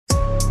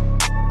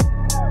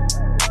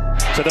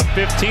To the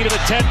 15, to the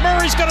 10.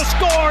 Murray's going to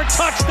score.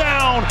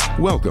 Touchdown.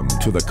 Welcome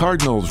to the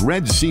Cardinals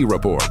Red Sea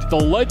Report. The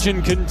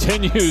legend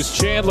continues.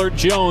 Chandler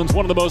Jones,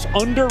 one of the most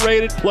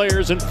underrated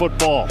players in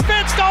football.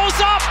 Fitz goes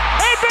up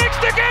and makes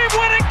the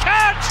game-winning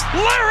catch.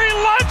 Larry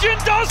Legend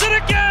does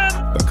it again.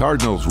 The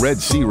Cardinals Red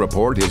Sea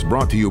Report is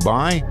brought to you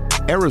by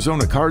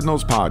Arizona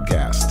Cardinals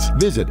Podcasts.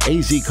 Visit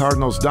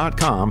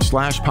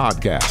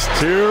azcardinals.com/podcasts.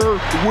 Here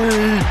we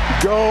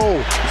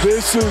go.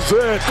 This is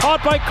it.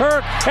 Caught by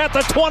Kirk at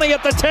the 20,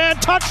 at the 10.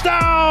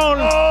 Touchdown.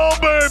 Oh,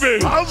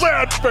 baby. How's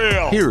that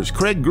feel? Here's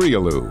Craig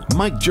Grialou,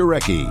 Mike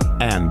Jurecki,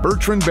 and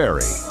Bertrand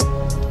Berry.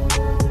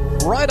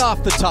 Right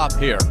off the top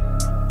here,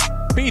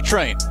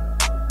 B-Train,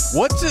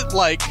 what's it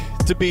like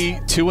to be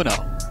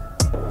 2-0?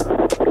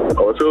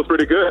 Oh, it feels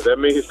pretty good. That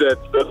means that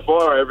thus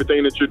far,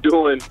 everything that you're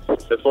doing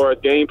as far as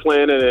game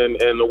planning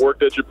and the work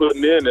that you're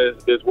putting in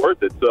is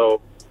worth it.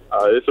 So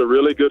it's a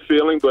really good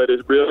feeling, but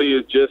it really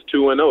is just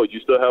 2-0.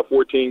 You still have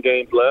 14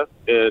 games left,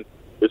 and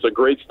it's a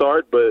great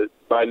start, but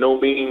by no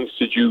means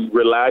should you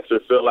relax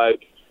or feel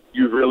like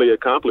you've really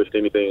accomplished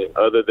anything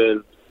other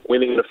than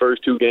winning the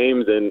first two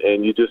games,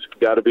 and you just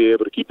got to be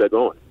able to keep that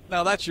going.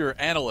 Now, that's your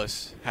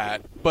analyst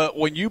hat, but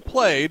when you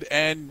played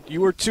and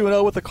you were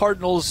 2-0 with the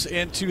Cardinals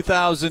in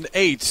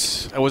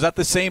 2008, was that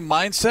the same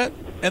mindset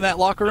in that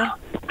locker room?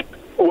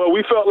 Well,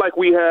 we felt like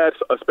we had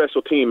a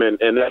special team, and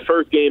that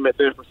first game at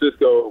San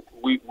Francisco,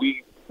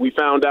 we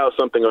found out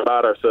something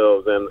about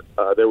ourselves, and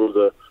there was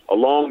a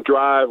long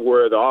drive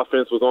where the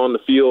offense was on the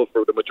field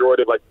for the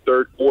majority of the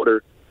third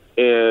quarter,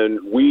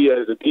 and we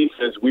as a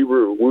defense, we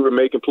were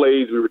making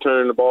plays, we were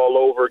turning the ball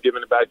over,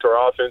 giving it back to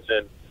our offense,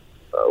 and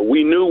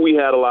we knew we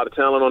had a lot of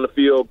talent on the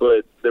field,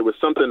 but there was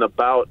something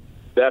about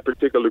that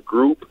particular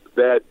group,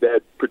 that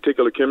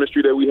particular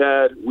chemistry that we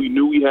had. We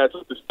knew we had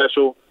something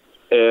special,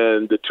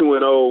 and the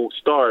 2-0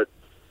 start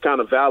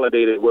kind of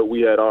validated what we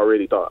had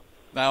already thought.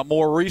 Now,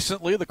 more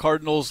recently, the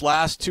Cardinals'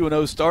 last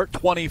 2-0 start,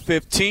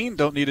 2015.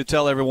 Don't need to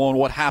tell everyone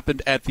what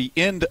happened at the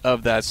end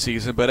of that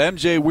season. But,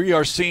 MJ, we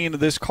are seeing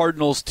this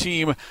Cardinals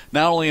team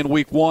not only in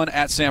Week 1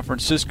 at San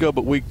Francisco,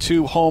 but Week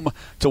 2 home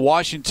to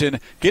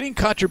Washington, getting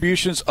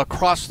contributions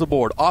across the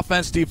board,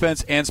 offense,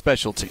 defense, and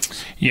special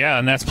teams. Yeah,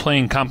 and that's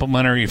playing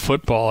complementary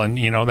football. And,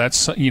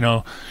 that's,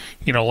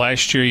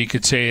 last year you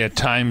could say at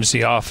times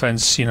the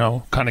offense,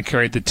 kind of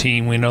carried the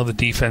team. We know the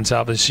defense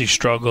obviously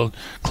struggled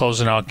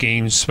closing out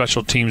games.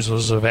 Special teams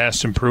was a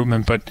vast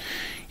improvement. But,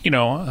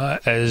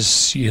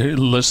 as you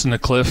listen to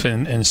Cliff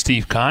and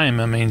Steve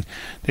Keim,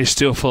 they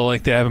still feel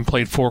like they haven't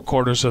played 4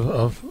 quarters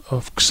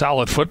of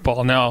solid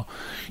football. Now,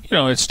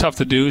 it's tough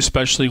to do,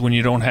 especially when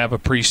you don't have a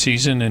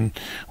preseason. And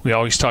we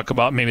always talk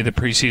about maybe the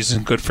preseason is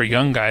good for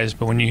young guys.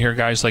 But when you hear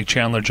guys like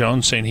Chandler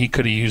Jones saying he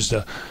could have used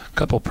a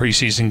couple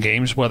preseason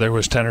games, whether it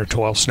was 10 or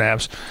 12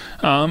 snaps.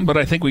 But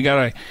I think we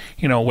got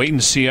to, wait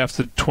and see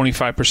after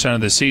 25%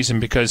 of the season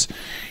because,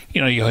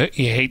 you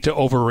hate to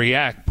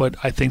overreact. But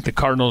I think the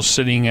Cardinals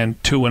sitting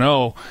at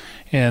 2-0,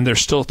 and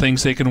there's still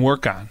things they can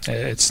work on.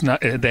 It's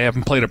not they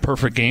haven't played a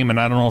perfect game, and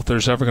I don't know if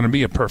there's ever going to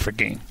be a perfect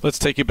game. Let's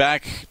take you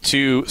back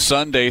to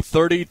Sunday,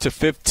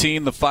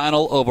 30-15, the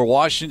final over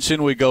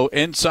Washington. We go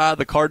inside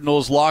the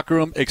Cardinals locker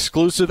room,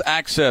 exclusive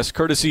access,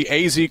 courtesy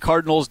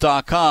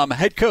azcardinals.com.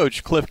 Head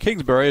coach Cliff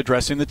Kingsbury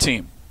addressing the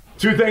team.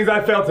 2 things I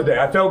felt today.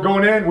 I felt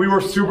going in, we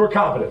were super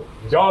confident.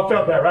 Y'all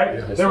felt that, right?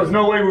 Yes. There was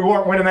no way we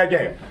weren't winning that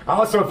game. I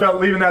also felt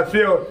leaving that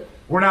field,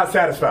 we're not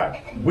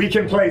satisfied. We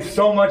can play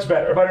so much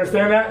better. Everybody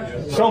understand that?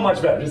 Yes. So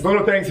much better. Just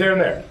little things here and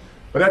there.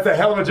 But that's a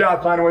hell of a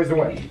job finding ways to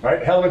win,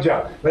 right? Hell of a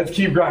job. Let's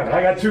keep grinding.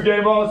 I got 2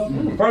 game balls.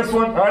 First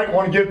one, all right,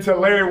 want to give to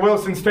Larry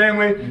Wilson's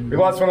family. We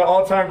lost one of the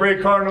all-time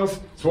great Cardinals,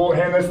 so we'll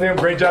hand this to him.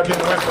 Great job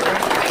getting the win for him.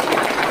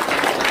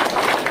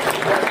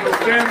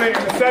 Family. And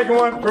the second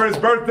one, for his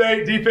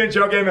birthday, defense,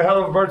 y'all gave him a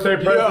hell of a birthday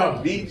present.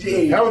 Yeah,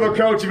 BJ. Hell of a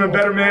coach, even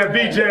better man,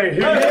 BJ.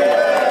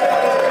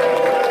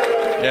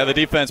 Yeah, the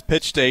defense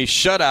pitched a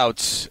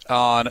shutout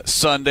on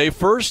Sunday.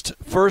 First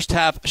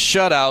half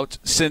shutout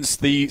since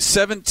the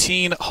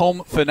 17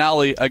 home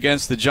finale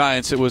against the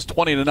Giants. It was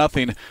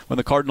 20-0 when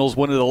the Cardinals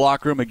went into the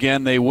locker room.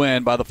 Again, they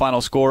win by the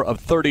final score of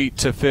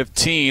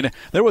 30-15.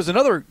 There was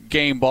another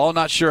game ball.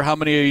 Not sure how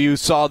many of you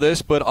saw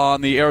this, but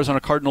on the Arizona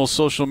Cardinals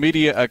social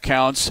media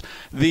accounts,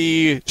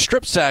 the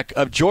strip sack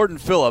of Jordan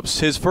Phillips,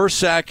 his first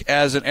sack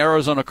as an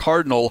Arizona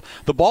Cardinal,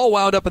 the ball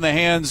wound up in the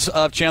hands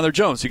of Chandler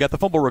Jones. He got the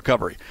fumble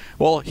recovery.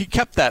 Well, he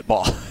kept that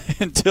ball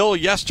until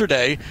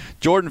yesterday.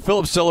 Jordan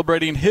Phillips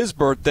celebrating his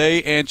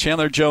birthday and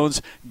Chandler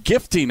Jones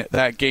gifting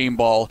that game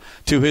ball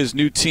to his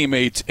new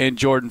teammate in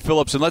Jordan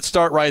Phillips. And let's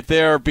start right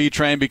there,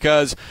 B-Train,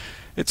 because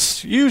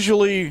it's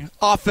usually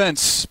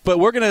offense, but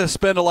we're going to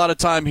spend a lot of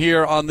time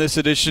here on this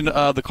edition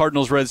of the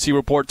Cardinals Red Sea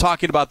Report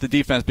talking about the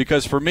defense,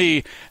 because for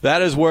me,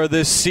 that is where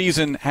this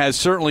season has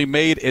certainly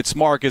made its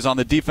mark, is on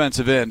the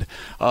defensive end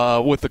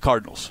with the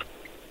Cardinals.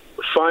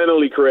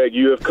 Finally, Craig,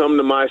 you have come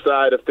to my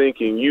side of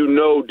thinking.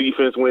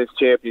 Defense wins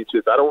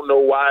championships. I don't know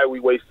why we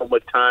waste so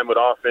much time with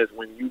offense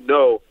when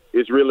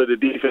it's really the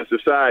defensive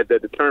side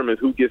that determines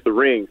who gets the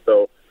ring.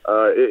 So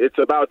it's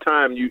about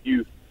time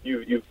you've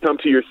come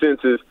to your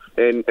senses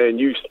and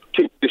you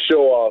kick the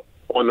show off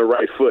on the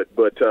right foot.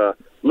 But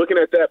looking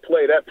at that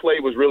play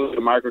was really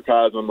the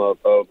microcosm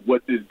of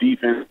what this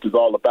defense is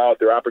all about.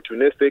 They're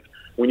opportunistic.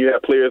 When you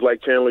have players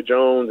like Chandler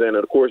Jones and,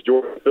 of course,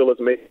 Jordan Phillips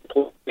making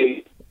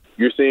plays,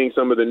 you're seeing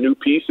some of the new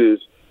pieces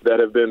that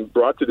have been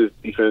brought to this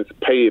defense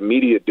pay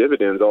immediate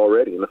dividends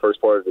already in the first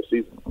part of the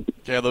season.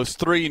 Yeah, those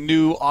three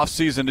new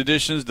offseason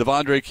additions,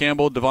 Devondre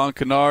Campbell, Devon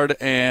Kennard,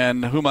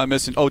 and who am I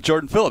missing? Oh,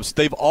 Jordan Phillips.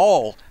 They've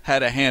all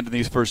had a hand in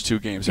these first two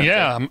games.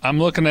 Yeah, I'm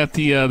looking at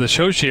the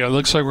show sheet. It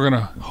looks like we're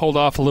going to hold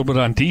off a little bit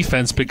on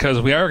defense because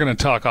we are going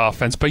to talk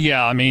offense. But,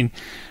 yeah, I mean,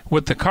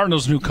 what the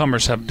Cardinals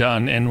newcomers have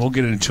done, and we'll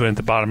get into it at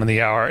the bottom of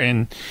the hour,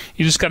 and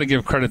you just got to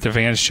give credit to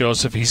Vance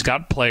Joseph. He's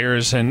got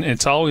players, and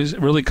it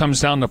really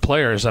comes down to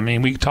players. I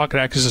mean, we talk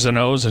X's and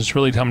O's, and it's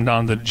really come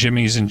down to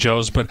Jimmys and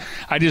Joes, but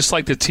I just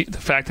like the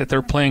fact that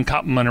they're playing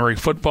complementary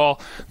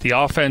football. The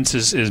offense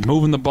is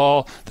moving the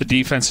ball. The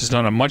defense has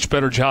done a much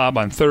better job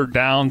on third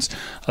downs.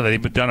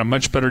 They've done a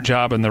much better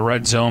job in the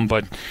red zone,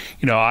 but,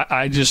 you know,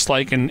 I just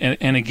like,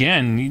 and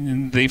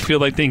again, they feel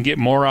like they can get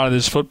more out of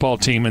this football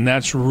team, and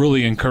that's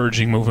really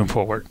encouraging moving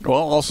forward. Well,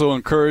 also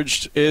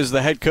encouraged is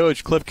the head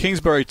coach, Cliff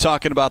Kingsbury,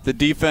 talking about the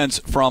defense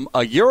from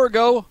a year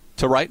ago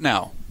to right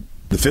now.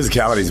 The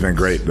physicality has been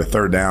great. The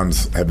third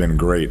downs have been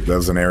great. That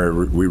was an area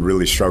we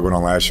really struggled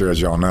on last year, as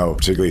y'all know,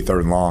 particularly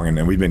third and long,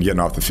 and we've been getting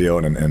off the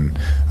field, and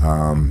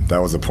that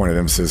was a point of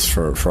emphasis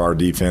for our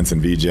defense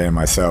and VJ and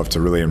myself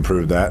to really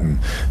improve that, and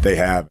they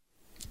have.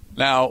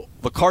 Now,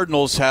 the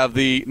Cardinals have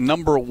the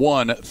number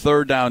one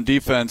third down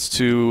defense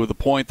to the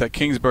point that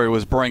Kingsbury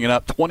was bringing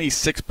up,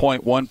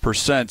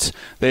 26.1%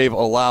 they've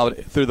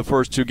allowed through the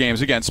first two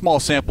games. Again, small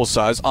sample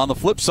size. On the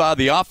flip side,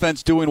 the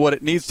offense doing what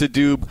it needs to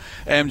do,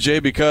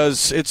 MJ,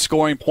 because it's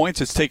scoring points.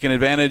 It's taking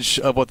advantage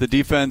of what the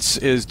defense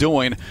is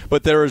doing,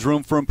 but there is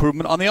room for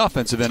improvement on the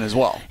offensive end as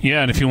well.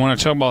 Yeah, and if you want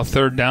to talk about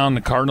third down,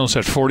 the Cardinals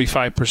at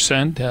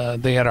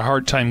 45%. They had a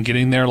hard time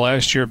getting there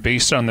last year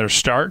based on their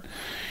start.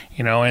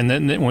 You know, and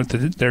then what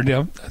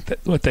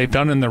they've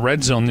done in the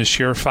red zone this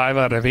year, 5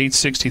 out of 8,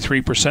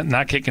 63%,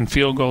 not kicking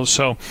field goals.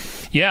 So,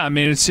 yeah, I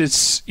mean,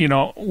 it's you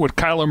know, what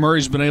Kyler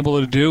Murray's been able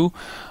to do,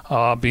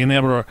 being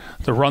able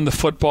to run the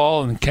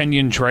football, and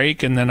Kenyon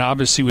Drake, and then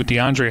obviously with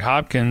DeAndre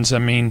Hopkins, I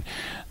mean,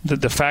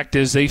 the fact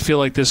is they feel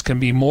like this can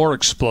be more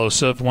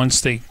explosive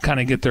once they kind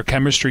of get their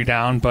chemistry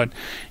down. But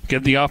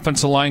give the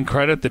offensive line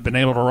credit. They've been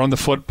able to run the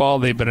football.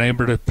 They've been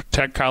able to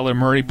protect Kyler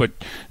Murray. But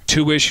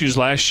two issues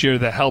last year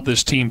that held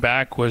this team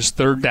back was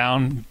third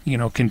down, you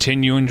know,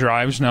 continuing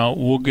drives. Now,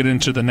 we'll get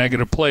into the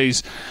negative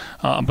plays,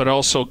 but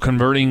also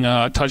converting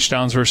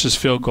touchdowns versus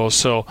field goals.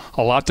 So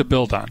a lot to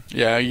build on.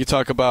 Yeah, you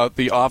talk about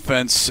the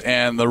offense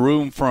and the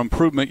room for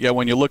improvement. Yeah,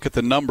 when you look at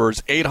the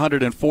numbers,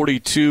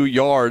 842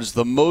 yards,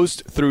 the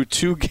most through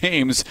two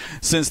games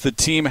since the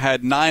team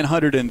had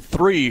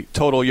 903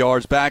 total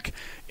yards back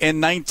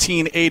in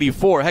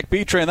 1984. Heck,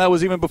 B-Train, that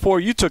was even before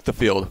you took the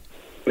field.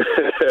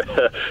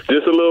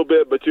 Just a little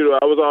bit, but, you know,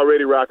 I was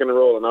already rocking and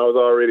rolling. I was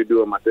already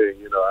doing my thing.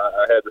 You know,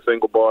 I had the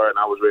single bar, and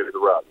I was ready to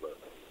rock.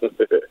 But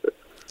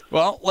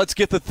Well, let's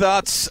get the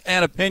thoughts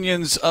and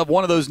opinions of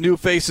one of those new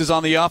faces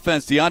on the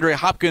offense, DeAndre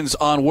Hopkins,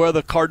 on where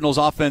the Cardinals'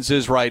 offense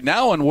is right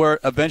now and where it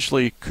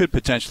eventually could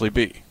potentially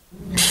be.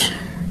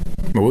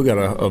 Well, we got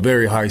a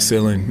very high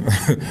ceiling.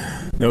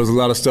 There was a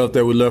lot of stuff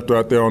that we left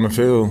out there on the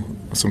field.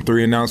 Some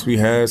 3-and-outs we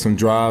had, some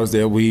drives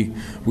that we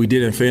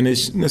didn't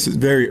finish. This is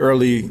very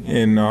early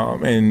in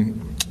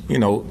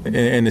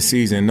the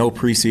season, no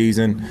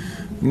preseason,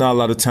 not a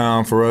lot of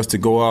time for us to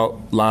go out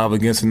live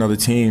against another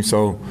team.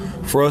 So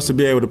for us to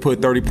be able to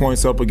put 30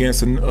 points up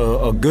against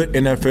a good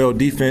NFL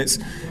defense,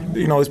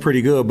 you know, it's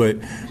pretty good. But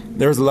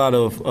there's a lot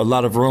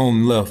of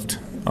room left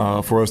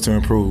for us to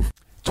improve.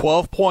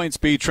 12 points,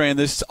 B-Train,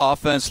 this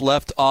offense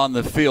left on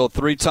the field.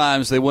 3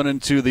 times they went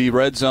into the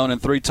red zone,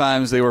 and 3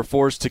 times they were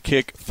forced to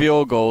kick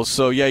field goals.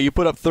 So, yeah, you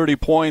put up 30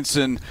 points,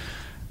 and,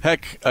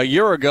 heck, a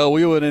year ago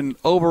we went in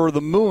over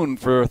the moon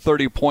for a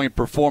 30-point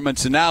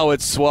performance, and now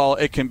it's, well,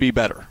 it can be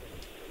better.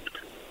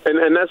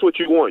 And that's what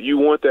you want. You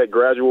want that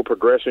gradual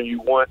progression.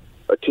 You want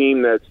a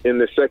team that's in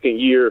the second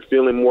year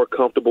feeling more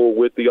comfortable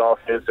with the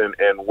offense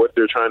and what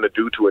they're trying to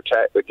do to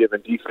attack a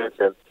given defense.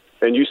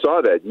 And you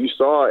saw that. You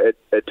saw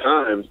at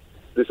times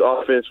this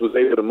offense was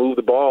able to move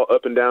the ball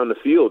up and down the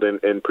field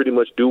and pretty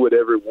much do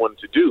whatever it wanted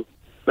to do.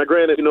 Now,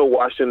 granted, you know,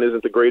 Washington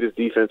isn't the greatest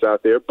defense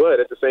out there,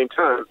 but at the same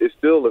time, it's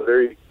still a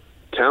very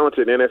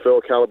talented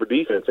NFL caliber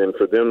defense. And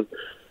for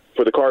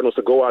the Cardinals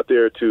to go out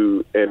there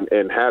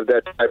and have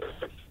that type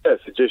of success,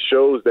 it just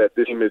shows that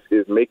this team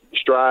is making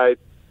strides.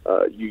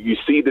 You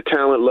see the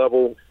talent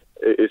level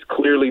is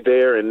clearly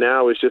there, and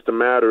now it's just a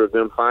matter of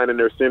them finding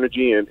their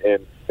synergy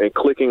and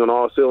clicking on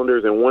all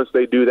cylinders. And once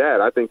they do that,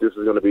 I think this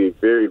is going to be a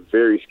very,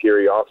 very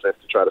scary offense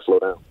to try to slow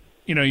down.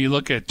 You know, you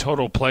look at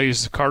total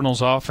plays, the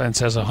Cardinals' offense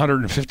has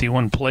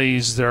 151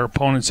 plays. Their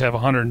opponents have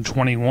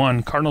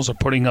 121. Cardinals are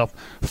putting up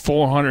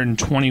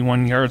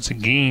 421 yards a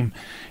game,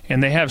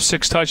 and they have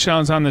 6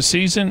 touchdowns on the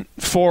season,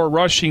 4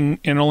 rushing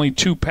and only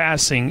 2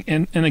 passing.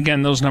 And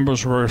again, those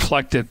numbers were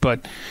reflected.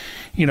 But,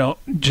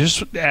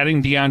 just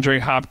adding DeAndre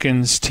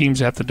Hopkins, teams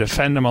have to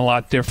defend him a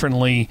lot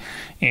differently.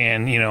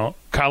 And,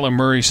 Kyler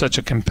Murray's such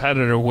a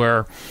competitor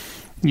where,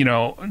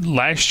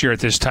 last year at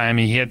this time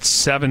he had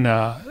seven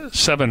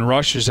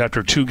rushes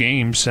after 2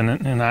 games,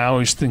 and I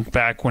always think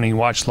back when he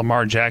watched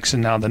Lamar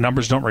Jackson. Now the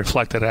numbers don't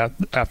reflect it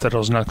after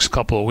those next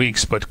couple of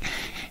weeks, but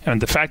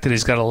the fact that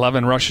he's got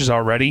 11 rushes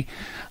already,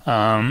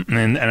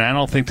 and I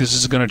don't think this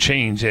is going to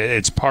change.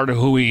 It's part of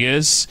who he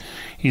is.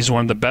 He's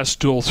one of the best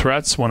dual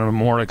threats, one of the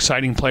more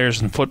exciting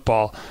players in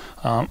football.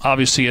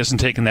 Obviously, he hasn't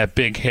taken that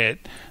big hit.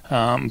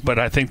 But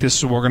I think this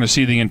is what we're going to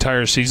see the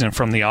entire season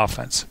from the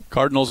offense.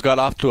 Cardinals got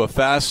off to a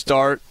fast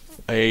start,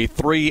 a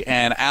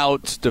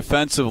 3-and-out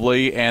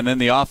defensively, and then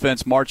the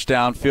offense marched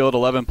downfield,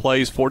 11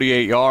 plays,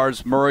 48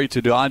 yards. Murray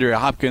to DeAndre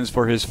Hopkins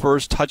for his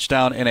first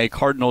touchdown in a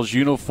Cardinals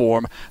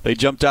uniform. They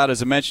jumped out,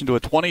 as I mentioned, to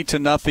a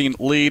 20-0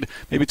 lead.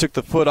 Maybe took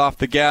the foot off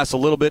the gas a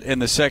little bit in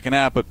the second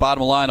half, but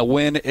bottom line, a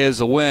win is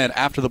a win.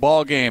 After the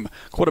ball game,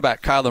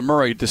 quarterback Kyler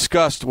Murray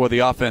discussed where the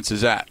offense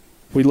is at.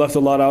 We left a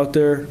lot out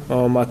there.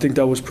 I think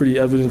that was pretty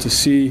evident to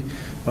see.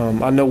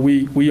 I know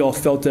we all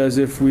felt as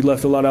if we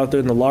left a lot out there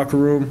in the locker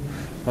room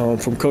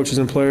from coaches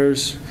and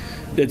players.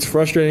 It's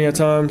frustrating at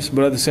times,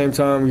 but at the same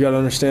time, we got to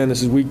understand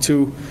this is week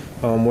 2.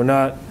 We're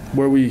not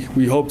where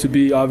we hope to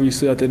be,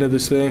 obviously, at the end of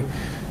this thing.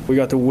 We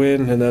got the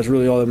win, and that's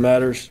really all that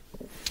matters.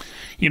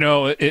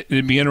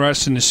 It'd be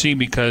interesting to see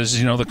because,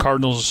 the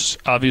Cardinals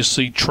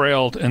obviously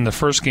trailed in the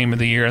first game of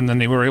the year, and then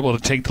they were able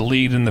to take the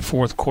lead in the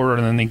fourth quarter,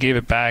 and then they gave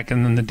it back,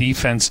 and then the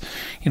defense,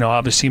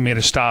 obviously made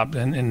a stop,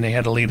 and they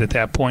had a lead at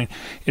that point.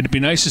 It'd be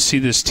nice to see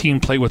this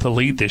team play with a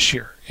lead this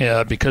year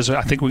because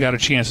I think we got a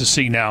chance to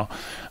see now.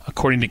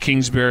 According to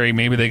Kingsbury,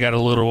 maybe they got a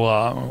little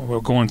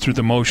we're going through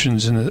the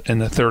motions in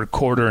the third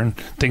quarter, and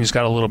things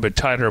got a little bit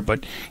tighter.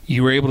 But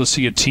you were able to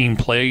see a team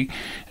play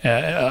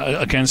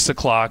against the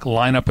clock,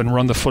 line up and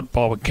run the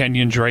football with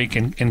Kenyon Drake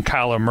and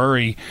Kyler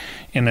Murray.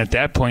 And at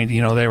that point,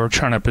 they were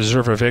trying to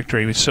preserve a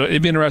victory. So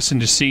it'd be interesting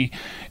to see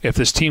if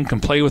this team can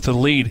play with the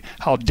lead,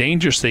 how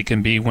dangerous they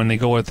can be when they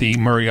go with the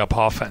Murray-up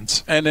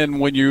offense. And then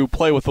when you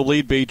play with the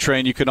lead,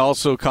 B-Train, you can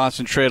also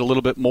concentrate a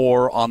little bit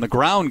more on the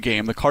ground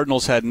game. The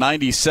Cardinals had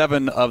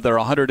 97 of their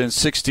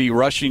 160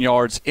 rushing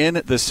yards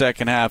in the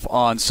second half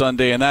on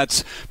Sunday, and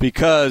that's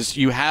because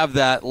you have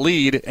that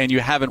lead and you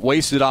haven't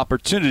wasted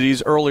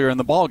opportunities earlier in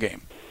the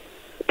ballgame.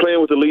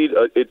 Playing with the lead,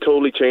 it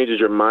totally changes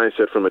your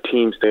mindset from a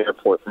team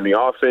standpoint. From the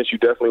offense, you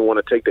definitely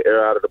want to take the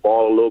air out of the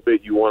ball a little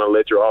bit. You want to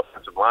let your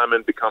offensive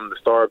linemen become the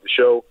star of the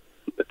show,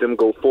 let them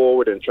go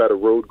forward and try to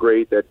road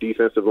grade that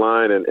defensive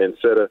line and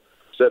set a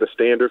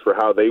standard for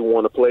how they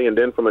want to play. And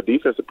then from a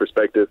defensive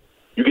perspective,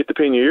 you get to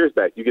pin your ears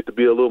back. You get to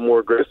be a little more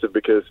aggressive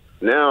because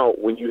now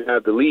when you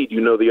have the lead,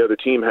 the other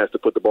team has to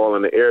put the ball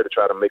in the air to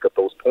try to make up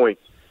those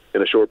points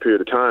in a short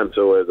period of time.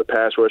 So as a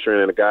pass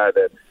rusher and a guy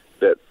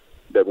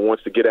that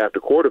wants to get after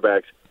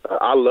quarterbacks,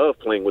 I love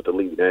playing with the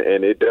lead,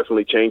 and it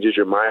definitely changes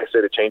your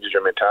mindset. It changes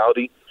your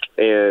mentality,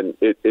 and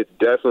it's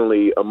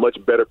definitely a much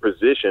better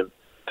position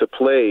to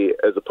play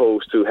as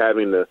opposed to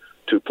having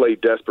to play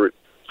desperate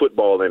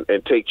football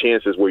and take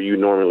chances where you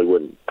normally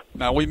wouldn't.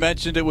 Now, we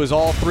mentioned it was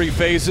all 3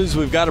 phases.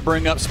 We've got to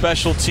bring up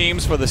special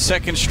teams for the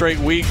second straight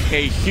week.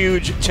 A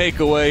huge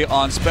takeaway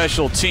on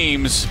special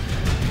teams.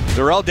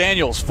 Darrell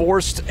Daniels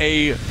forced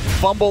a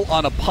fumble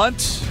on a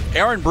punt.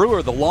 Aaron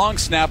Brewer, the long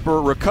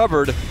snapper,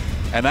 recovered,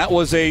 and that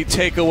was a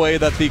takeaway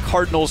that the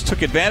Cardinals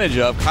took advantage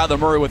of. Kyler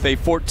Murray with a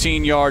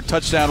 14-yard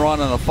touchdown run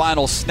on the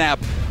final snap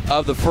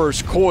of the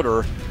first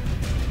quarter.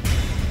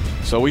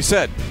 So we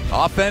said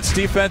offense,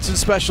 defense, and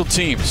special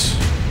teams.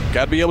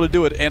 Got to be able to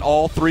do it in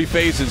all 3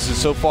 phases, and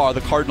so far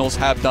the Cardinals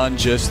have done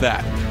just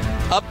that.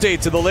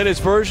 Update to the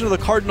latest version of the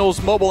Cardinals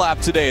mobile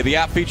app today. The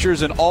app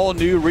features an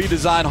all-new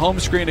redesigned home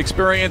screen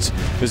experience.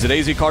 Visit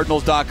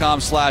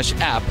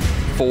azcardinals.com/app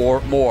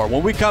for more.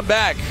 When we come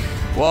back,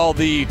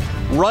 the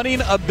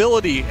running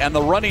ability and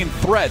the running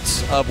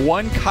threats of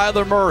one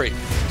Kyler Murray,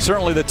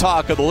 certainly the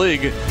talk of the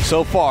league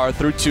so far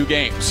through 2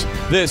 games.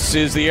 This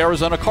is the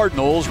Arizona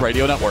Cardinals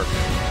Radio Network.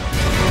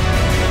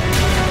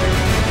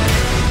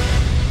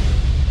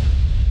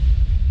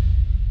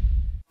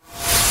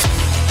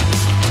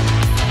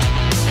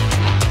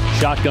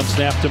 Shotgun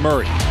snap to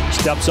Murray.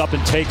 Steps up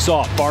and takes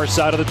off. Far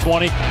side of the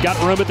 20. Got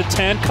room at the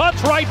 10. Cuts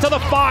right to the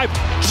 5.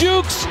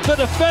 Jukes the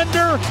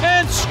defender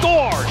and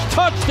scores.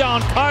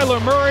 Touchdown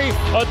Kyler Murray.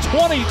 A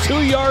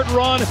 22-yard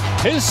run.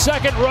 His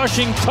second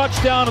rushing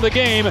touchdown of the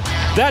game.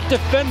 That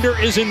defender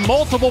is in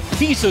multiple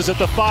pieces at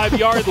the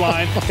 5-yard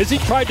line as he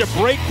tried to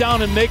break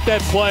down and make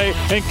that play,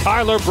 and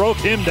Kyler broke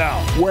him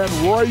down. Went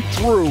right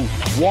through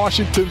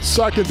Washington's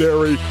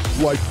secondary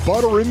like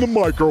butter in the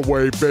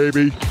microwave,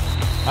 baby.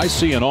 I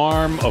see an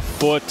arm, a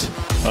foot,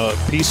 a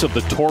piece of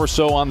the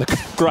torso on the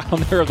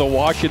ground there of the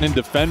Washington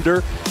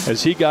defender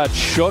as he got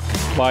shook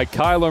by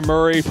Kyler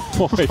Murray.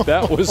 Boy,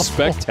 that was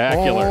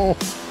spectacular.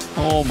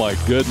 Oh, my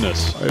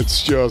goodness.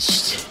 It's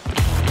just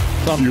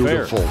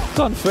unfair. Beautiful. It's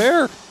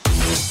unfair.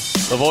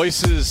 The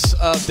voices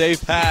of Dave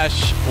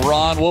Pasch,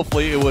 Ron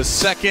Wolfley. It was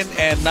 2nd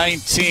and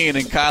 19,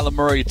 and Kyler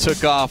Murray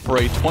took off for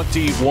a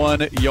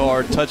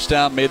 21-yard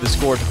touchdown, made the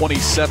score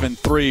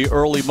 27-3.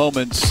 Early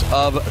moments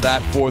of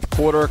that fourth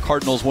quarter.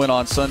 Cardinals win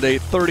on Sunday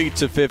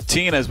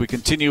 30-15. As we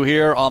continue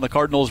here on the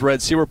Cardinals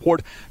Red Sea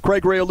Report,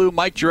 Craig Realu,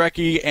 Mike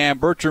Jurecki, and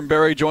Bertrand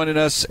Berry joining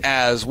us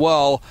as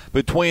well.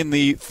 Between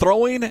the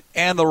throwing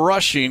and the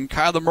rushing,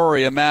 Kyler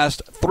Murray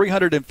amassed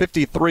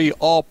 353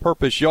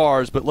 all-purpose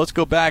yards. But let's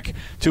go back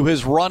to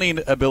his running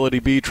ability,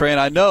 B-Train.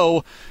 I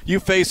know you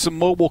faced some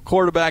mobile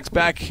quarterbacks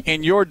back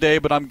in your day,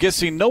 but I'm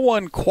guessing no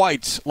one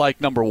quite like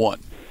number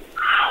one.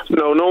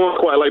 No one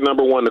quite like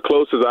number one. The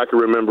closest I can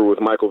remember was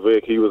Michael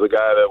Vick. He was a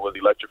guy that was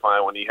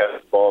electrifying when he had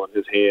the ball in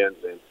his hands,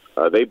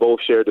 and they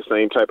both shared the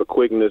same type of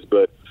quickness,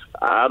 but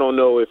I don't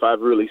know if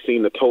I've really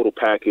seen the total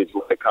package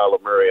like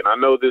Kyler Murray. And I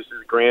know this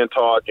is grand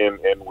talk, and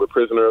we're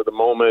prisoner of the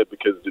moment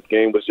because the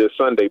game was just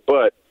Sunday,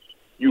 but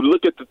you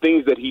look at the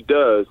things that he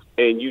does,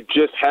 and you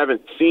just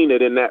haven't seen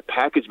it in that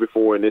package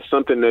before, and it's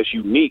something that's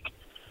unique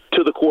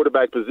to the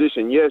quarterback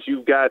position. Yes,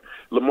 you've got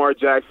Lamar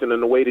Jackson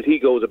and the way that he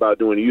goes about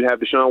doing it. You have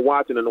Deshaun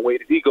Watson and the way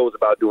that he goes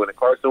about doing it.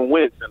 Carson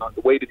Wentz and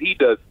the way that he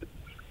does it.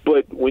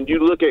 But when you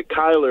look at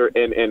Kyler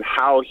and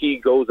how he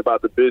goes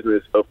about the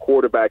business of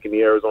quarterback in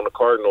the Arizona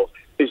Cardinals,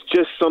 it's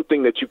just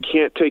something that you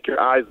can't take your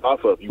eyes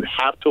off of. You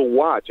have to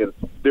watch, and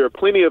there are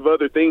plenty of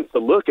other things to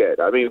look at.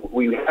 I mean,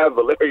 we have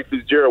Larry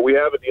Fitzgerald, we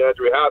have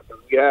DeAndre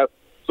Hopkins, we have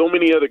so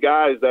many other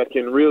guys that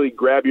can really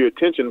grab your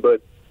attention,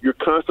 but you're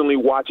constantly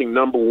watching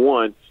number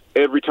one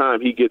every time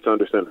he gets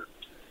under center.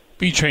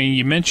 B-Train,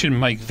 you mentioned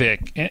Mike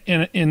Vick,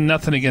 and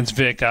nothing against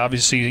Vick.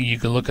 Obviously, you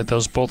can look at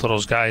both of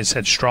those guys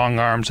had strong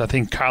arms. I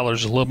think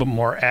Kyler's a little bit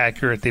more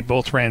accurate. They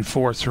both ran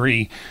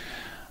 4.3.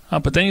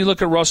 But then you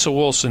look at Russell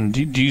Wilson.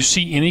 Do you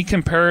see any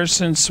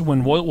comparisons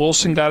when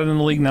Wilson got in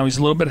the league? Now he's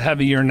a little bit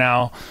heavier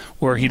now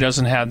where he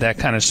doesn't have that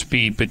kind of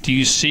speed. But do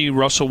you see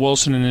Russell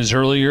Wilson in his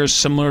early years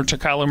similar to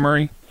Kyler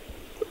Murray?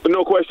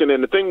 No question.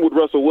 And the thing with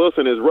Russell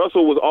Wilson is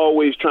Russell was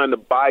always trying to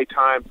buy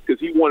time because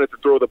he wanted to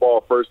throw the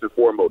ball first and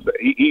foremost.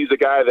 He's a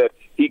guy that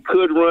he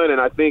could run, and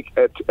I think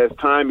as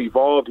time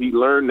evolved, he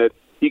learned that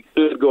he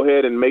could go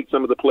ahead and make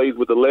some of the plays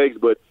with the legs.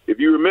 But if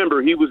you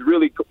remember, he was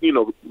really,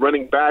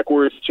 running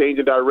backwards,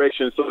 changing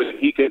direction so that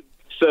he could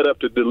set up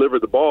to deliver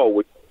the ball.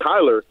 With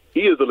Kyler,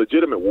 he is a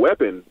legitimate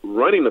weapon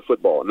running the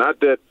football. Not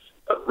that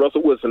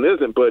Russell Wilson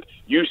isn't, but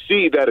you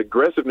see that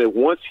aggressiveness.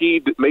 Once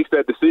he makes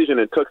that decision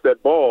and tucks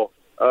that ball,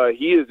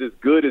 he is as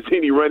good as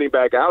any running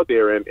back out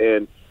there.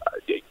 And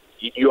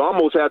you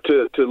almost have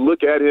to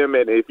look at him,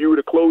 and if you were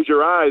to close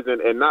your eyes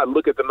and not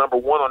look at the number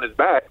one on his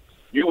back,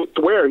 you would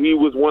swear he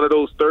was one of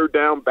those third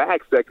down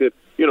backs that could,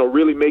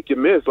 really make you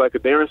miss, like a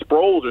Darren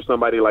Sproles or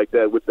somebody like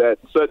that with that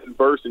sudden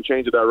burst and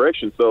change of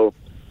direction. So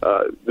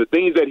the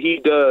things that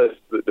he does,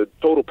 the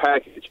total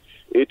package,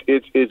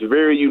 it's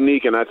very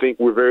unique, and I think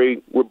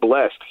we're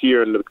blessed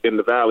here in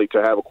the Valley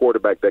to have a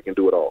quarterback that can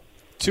do it all.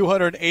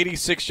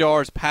 286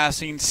 yards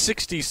passing,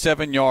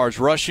 67 yards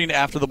rushing.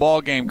 After the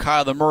ball game,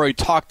 Kyler Murray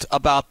talked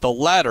about the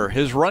latter,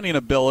 his running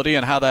ability,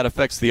 and how that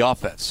affects the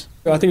offense.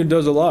 I think it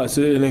does a lot. It's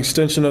an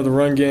extension of the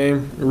run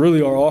game,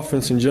 really our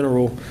offense in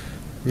general.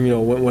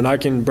 When I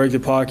can break the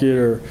pocket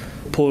or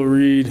pull a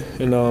read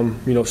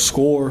and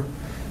score,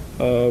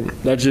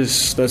 that's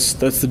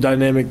the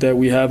dynamic that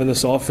we have in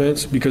this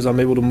offense because I'm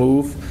able to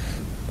move.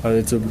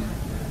 It's a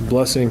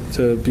blessing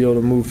to be able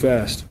to move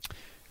fast.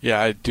 Yeah,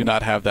 I do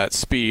not have that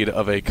speed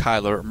of a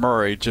Kyler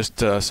Murray. Just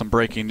some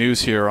breaking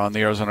news here on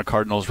the Arizona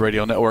Cardinals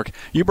radio network.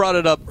 You brought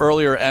it up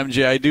earlier,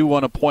 MJ. I do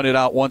want to point it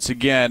out once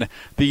again.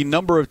 The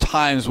number of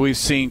times we've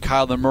seen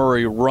Kyler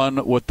Murray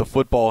run with the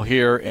football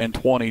here in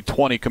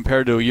 2020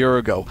 compared to a year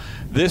ago.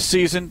 This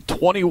season,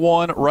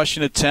 21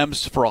 rushing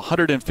attempts for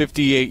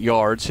 158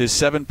 yards. His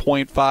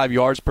 7.5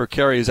 yards per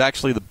carry is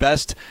actually the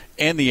best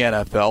in the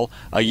NFL.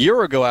 A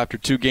year ago, after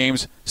 2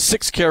 games,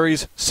 6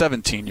 carries,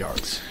 17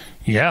 yards.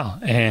 Yeah,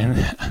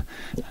 and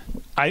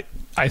I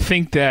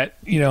think that,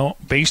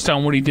 based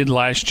on what he did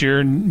last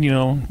year,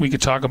 we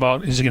could talk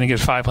about, is he going to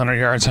get 500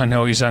 yards? I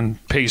know he's on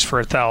pace for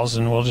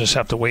 1,000. We'll just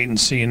have to wait and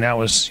see. And that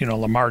was,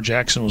 Lamar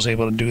Jackson was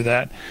able to do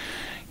that.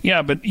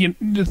 Yeah, but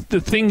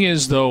the thing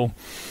is, though,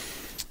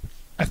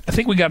 I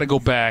think we got to go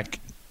back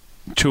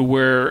to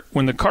where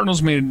when the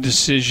Cardinals made a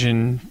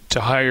decision to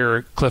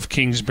hire Cliff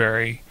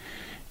Kingsbury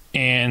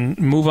and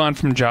move on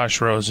from Josh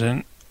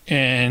Rosen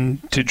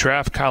and to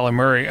draft Kyler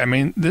Murray, I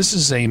mean, this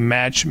is a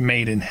match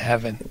made in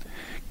heaven.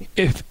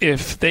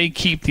 If they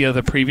keep the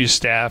other previous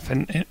staff,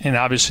 and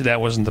obviously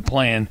that wasn't the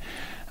plan,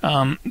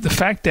 the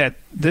fact that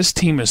this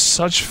team is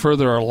such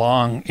further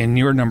along in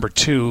year number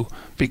 2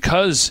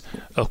 because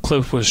of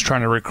Cliff was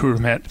trying to recruit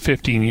him at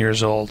 15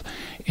 years old,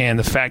 and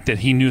the fact that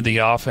he knew the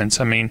offense,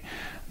 I mean,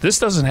 this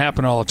doesn't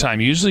happen all the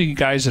time. Usually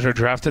guys that are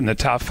drafted in the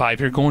top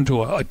 5, you're going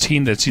to a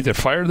team that's either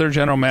fired their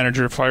general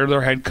manager, fired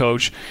their head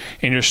coach,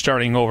 and you're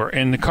starting over.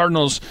 And the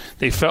Cardinals,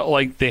 they felt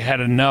like they had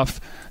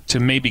enough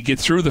maybe get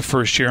through the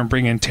first year and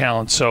bring in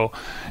talent. So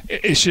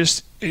it's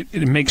just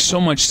it makes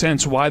so much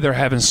sense why they're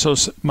having so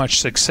much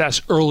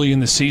success early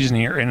in the season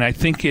here. And I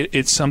think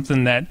it's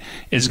something that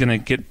is going to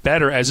get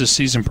better as the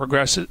season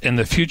progresses, and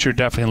the future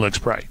definitely looks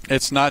bright.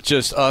 It's not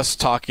just us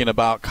talking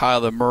about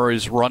Kyler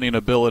Murray's running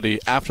ability.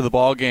 After the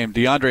ball game,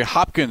 DeAndre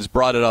Hopkins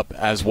brought it up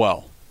as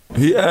well.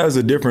 He adds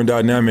a different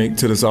dynamic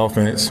to this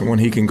offense when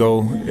he can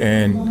go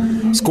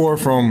and score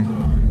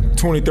from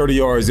 20, 30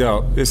 yards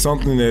out. It's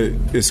something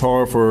that is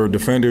hard for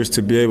defenders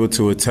to be able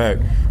to attack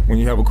when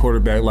you have a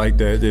quarterback like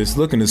that that's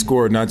looking to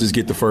score, not just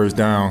get the first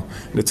down.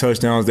 The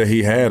touchdowns that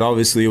he had,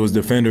 obviously it was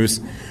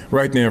defenders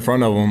right there in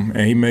front of him,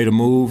 and he made a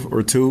move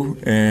or two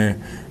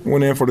and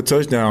went in for the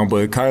touchdown.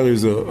 But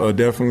Kyler's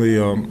definitely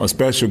a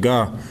special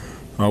guy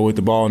with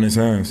the ball in his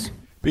hands.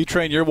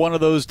 B-Train, you're one of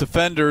those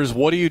defenders.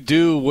 What do you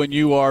do when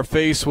you are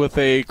faced with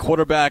a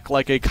quarterback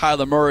like a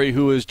Kyler Murray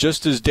who is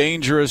just as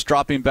dangerous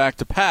dropping back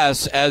to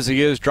pass as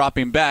he is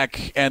dropping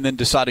back and then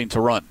deciding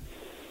to run?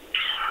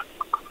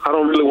 I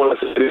don't really want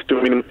to say this too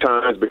many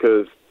times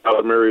because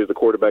Kyler Murray is the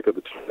quarterback of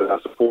the team that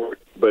I support.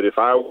 But if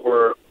I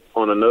were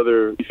on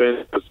another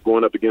defense that's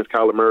going up against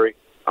Kyler Murray,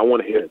 I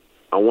want to hit him.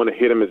 I want to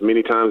hit him as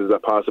many times as I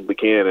possibly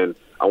can, and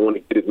I want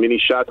to get as many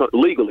shots on,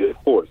 legally, of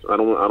course. I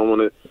don't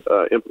want to,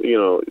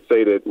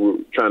 say that we're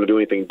trying to do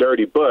anything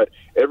dirty. But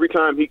every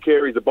time he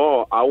carries the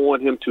ball, I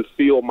want him to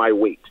feel my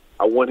weight.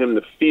 I want him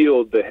to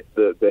feel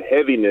the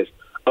heaviness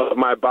of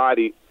my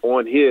body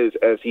on his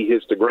as he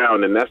hits the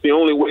ground, and that's the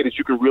only way that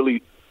you can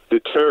really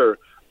deter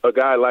a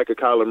guy like a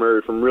Kyler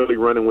Murray from really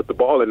running with the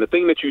ball. And the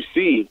thing that you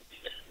see,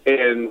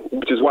 and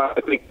which is why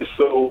I think it's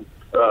so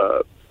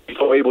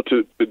able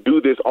to do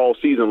this all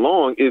season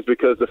long, is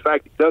because the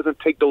fact he doesn't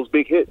take those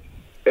big hits.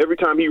 Every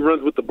time he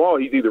runs with the ball,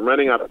 he's either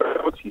running out of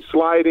bounds, he's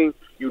sliding.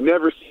 You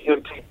never see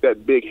him take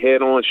that big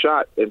head-on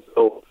shot. And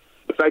so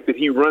the fact that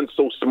he runs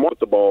so smart with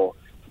the ball,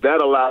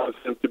 that allows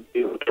him to be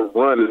able to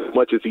run as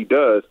much as he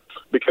does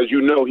because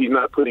you know he's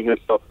not putting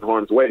himself in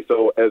harm's way.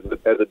 So as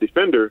a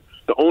defender,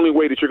 the only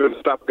way that you're going to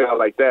stop a guy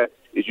like that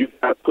is you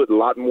got to put a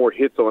lot more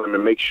hits on him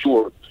and make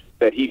sure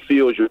that he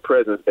feels your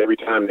presence every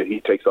time that he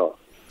takes off.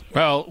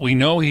 Well, we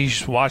know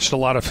he's watched a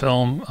lot of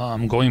film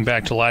going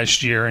back to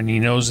last year, and he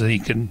knows that he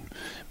can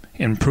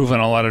improve on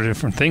a lot of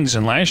different things.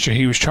 And last year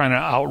he was trying to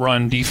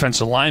outrun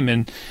defensive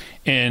linemen,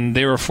 and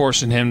they were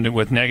forcing him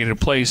with negative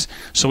plays.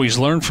 So he's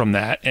learned from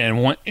that.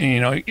 And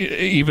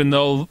even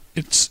though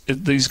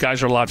these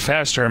guys are a lot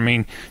faster, I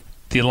mean,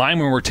 the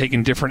linemen were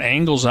taking different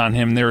angles on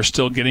him. They were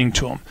still getting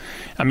to him.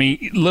 I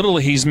mean,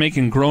 literally, he's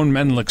making grown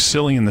men look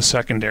silly in the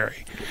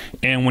secondary.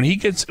 And when he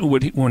gets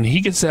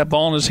that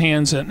ball in his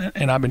hands,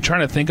 and I've been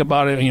trying to think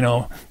about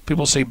it.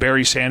 People say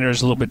Barry Sanders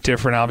is a little bit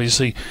different,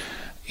 obviously.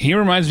 He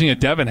reminds me of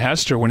Devin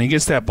Hester when he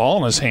gets that ball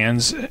in his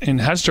hands,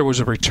 and Hester was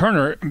a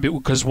returner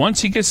because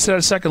once he gets to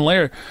that second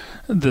layer,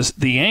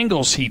 the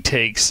angles he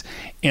takes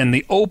and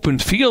the open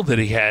field that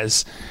he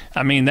has,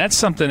 I mean, that's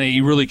something that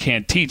you really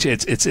can't teach.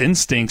 It's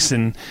instincts,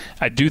 and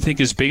I do think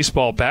his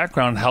baseball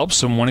background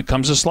helps him when it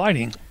comes to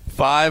sliding.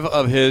 5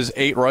 of his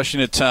 8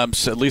 rushing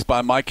attempts, at least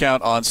by my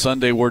count on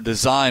Sunday, were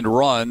designed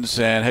runs,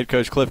 and head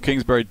coach Cliff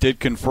Kingsbury did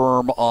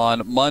confirm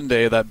on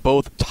Monday that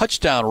both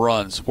touchdown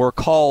runs were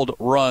called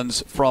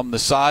runs from the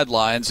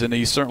sidelines, and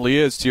he certainly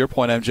is, to your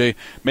point, MJ,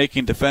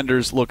 making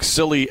defenders look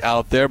silly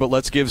out there. But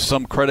let's give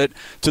some credit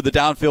to the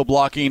downfield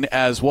blocking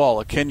as well.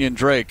 A Kenyon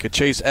Drake, a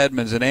Chase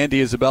Edmonds, and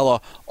Andy Isabella,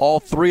 all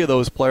 3 of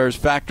those players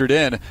factored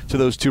in to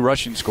those 2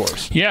 rushing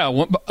scores.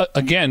 Yeah,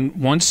 again,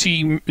 once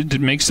he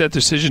makes that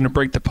decision to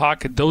break the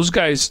pocket, those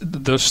guys,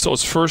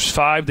 those first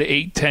 5 to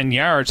 8, 10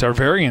 yards are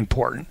very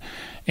important.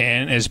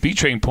 And as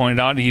B-Train pointed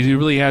out, he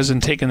really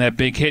hasn't taken that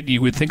big hit.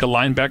 You would think a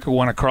linebacker would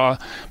want to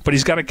cross, but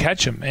he's got to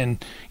catch him.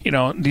 And,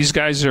 these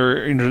guys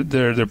are,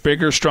 they're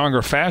bigger,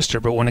 stronger, faster.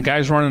 But when a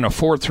guy's running a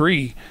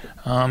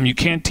 4.3, you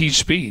can't teach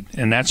speed.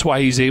 And that's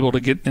why he's able to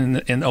get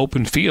in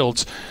open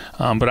fields.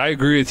 But I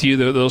agree with you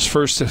that those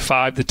first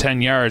 5 to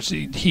 10 yards,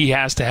 he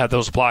has to have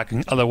those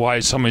blocking.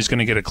 Otherwise, somebody's going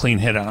to get a clean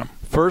hit on him.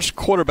 First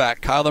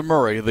quarterback, Kyler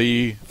Murray,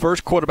 the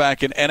first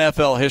quarterback in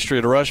NFL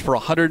history to rush for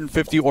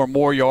 150 or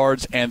more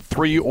yards and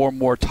 3 or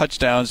more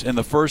touchdowns in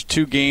the first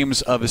 2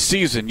 games of a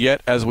season.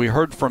 Yet, as we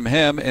heard from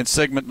him in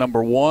segment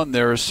number 1,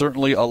 there is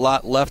certainly a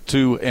lot left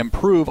to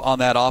improve on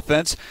that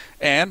offense.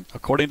 And,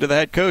 according to the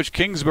head coach,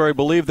 Kingsbury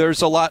believes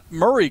there's a lot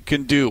Murray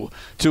can do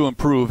to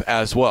improve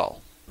as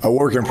well. A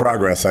work in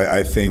progress.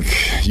 I think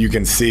you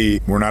can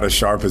see we're not as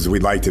sharp as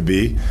we'd like to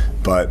be,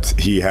 but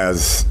he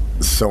has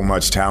so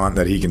much talent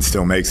that he can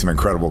still make some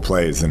incredible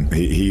plays. And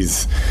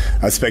he's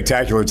a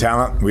spectacular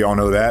talent. We all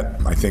know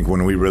that. I think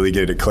when we really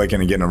get it clicking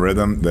and get in a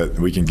rhythm, that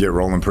we can get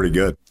rolling pretty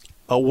good.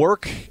 A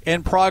work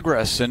in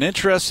progress. An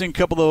interesting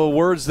couple of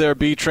words there,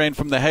 B-Train,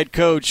 from the head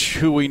coach,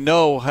 who we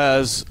know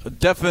has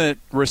definite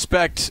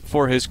respect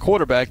for his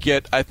quarterback,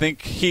 yet I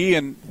think he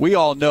and we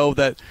all know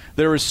that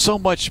there is so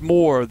much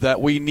more that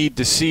we need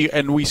to see,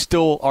 and we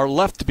still are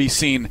left to be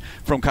seen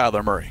from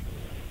Kyler Murray.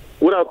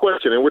 Without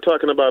question, and we're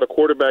talking about a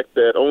quarterback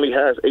that only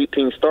has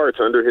 18 starts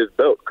under his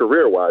belt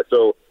career-wise.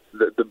 So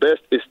the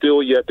best is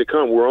still yet to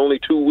come. We're only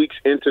 2 weeks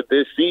into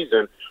this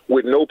season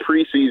with no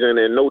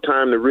preseason and no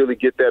time to really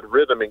get that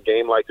rhythm in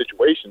game-like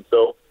situations.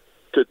 So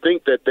to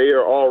think that they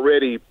are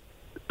already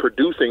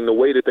producing the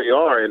way that they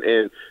are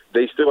and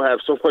they still have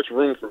so much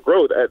room for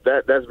growth,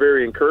 that's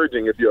very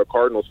encouraging if you're a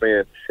Cardinals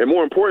fan. And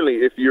more importantly,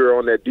 if you're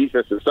on that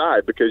defensive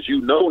side, because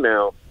you know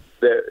now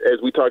that,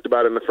 as we talked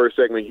about in the first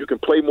segment, you can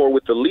play more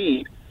with the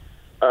lead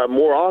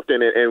more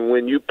often. And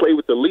when you play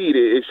with the lead,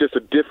 it's just a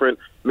different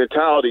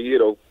mentality. You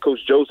know, Coach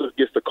Joseph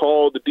gets to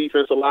call the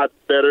defense a lot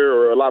better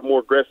or a lot more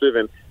aggressive.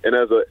 And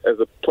as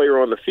a player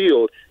on the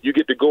field, you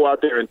get to go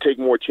out there and take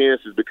more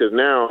chances because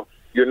now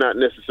you're not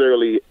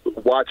necessarily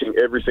watching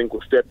every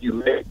single step you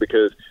make,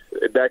 because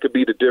that could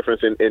be the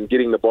difference in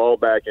getting the ball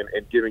back and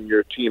giving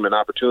your team an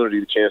opportunity,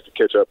 the chance to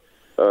catch up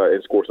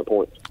and score some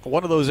points.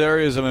 One of those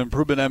areas of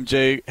improvement,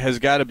 MJ, has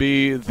got to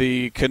be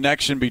the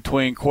connection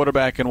between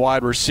quarterback and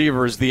wide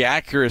receivers, the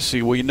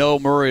accuracy. We know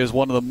Murray is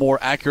one of the more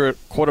accurate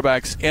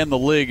quarterbacks in the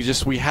league.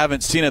 Just we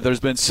haven't seen it.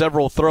 There's been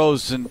several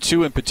throws, and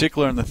two in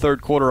particular in the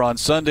third quarter on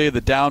Sunday.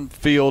 The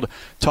downfield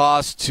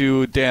toss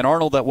to Dan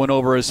Arnold that went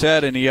over his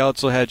head, and he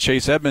also had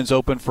Chase Edmonds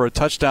open for a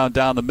touchdown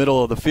down the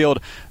middle of the field.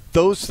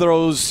 Those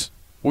throws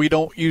we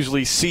don't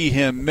usually see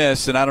him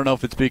miss, and I don't know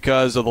if it's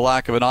because of the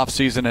lack of an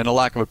offseason and a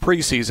lack of a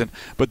preseason,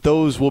 but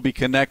those will be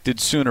connected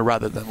sooner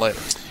rather than later.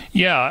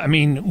 Yeah, I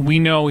mean, we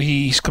know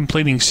he's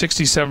completing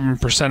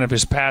 67% of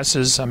his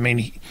passes. I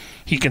mean,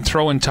 he can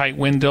throw in tight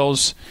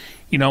windows.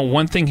 You know,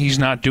 one thing he's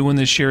not doing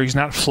this year, he's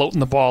not floating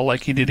the ball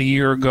like he did a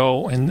year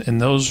ago, and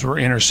those were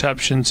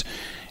interceptions.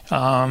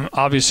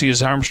 Obviously,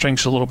 his arm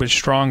strength's a little bit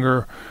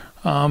stronger.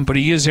 But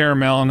he is air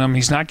mailing them.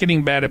 He's not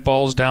getting bad at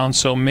balls down,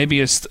 so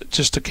maybe it's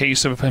just a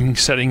case of him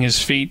setting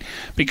his feet,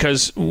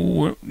 because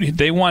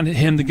they want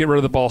him to get rid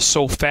of the ball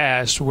so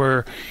fast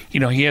where, you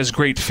know, he has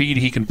great feet.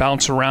 He can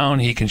bounce around.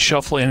 He can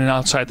shuffle in and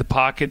outside the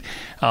pocket.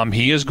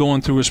 He is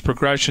going through his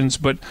progressions,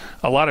 but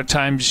a lot of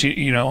times,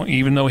 you know,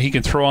 even though he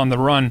can throw on the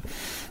run,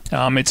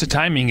 it's a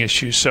timing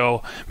issue.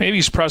 So maybe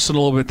he's pressing a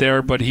little bit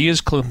there, but he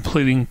is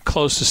completing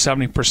close to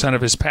 70%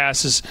 of his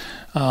passes.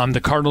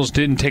 The Cardinals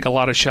didn't take a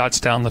lot of shots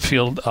down the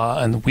field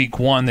in week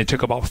one. They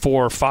took about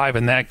 4 or 5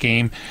 in that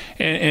game.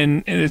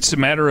 And it's a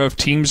matter of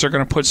teams are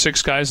going to put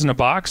 6 guys in the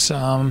box.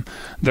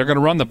 They're going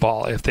to run the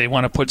ball. If they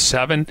want to put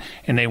 7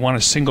 and they want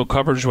a single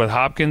coverage with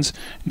Hopkins,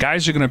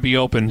 guys are going to be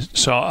open.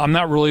 So I'm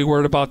not really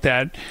worried about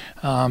that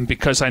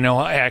because I know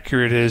how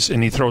accurate it is,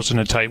 and he throws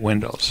into tight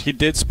windows. He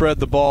did spread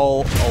the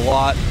ball a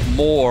lot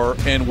more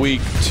in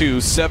week 2.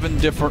 7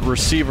 different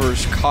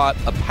receivers caught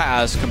a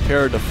pass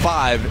compared to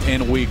 5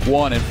 in week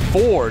 1, and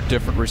 4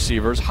 different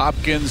receivers,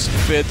 Hopkins,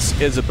 Fitz,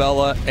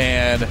 Isabella,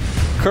 and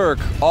Kirk,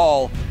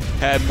 all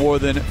had more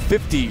than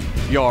 50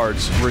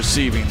 yards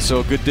receiving.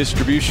 So good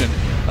distribution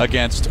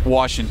against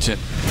Washington.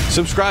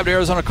 Subscribe to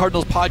Arizona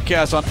Cardinals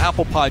podcast on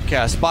Apple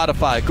Podcasts,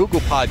 Spotify,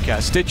 Google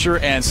Podcasts, Stitcher,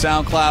 and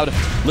SoundCloud.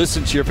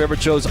 Listen to your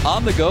favorite shows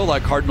on the go,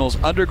 like Cardinals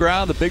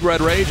Underground, The Big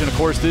Red Rage, and of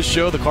course this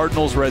show, the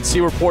Cardinals Red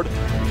Sea Report.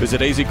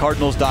 Visit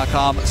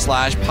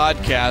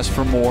azcardinals.com/podcast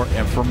for more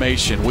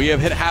information. We have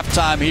hit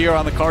halftime here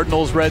on the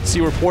Cardinals Red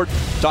Sea Report,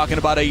 talking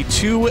about a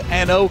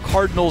 2-0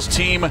 Cardinals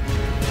team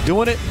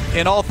doing it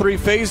in all 3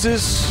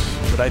 phases.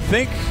 But I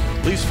think,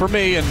 at least for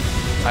me, and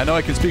I know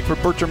I can speak for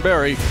Bertrand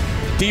Berry,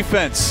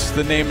 defense,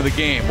 the name of the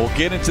game. We'll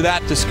get into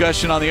that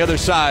discussion on the other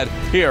side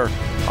here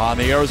on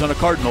the Arizona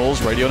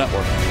Cardinals Radio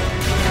Network.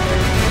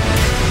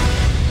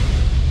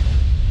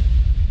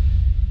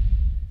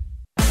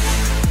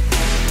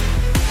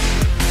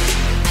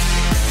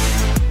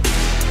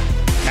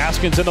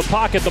 Haskins in the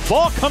pocket. The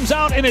ball comes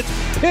out and it's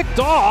picked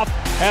off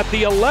at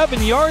the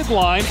 11-yard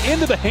line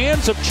into the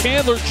hands of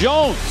Chandler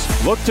Jones.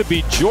 Looked to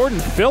be Jordan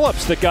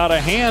Phillips that got a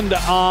hand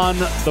on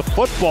the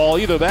football,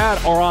 either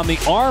that or on the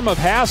arm of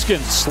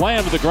Haskins.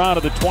 Slammed to the ground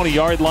at the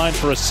 20-yard line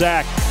for a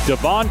sack.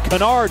 Devon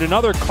Kennard,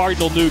 another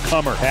Cardinal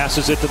newcomer,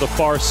 passes it to the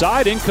far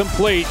side,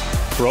 incomplete.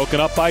 Broken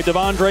up by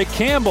Devondre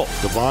Campbell.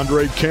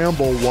 Devondre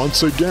Campbell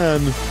once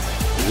again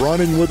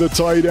running with a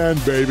tight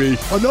end, baby.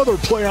 Another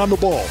play on the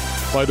ball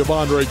by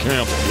Devondre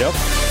Campbell. Yep.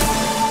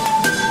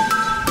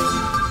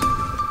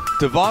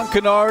 Devon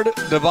Kennard,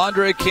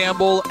 Devondre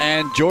Campbell,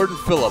 and Jordan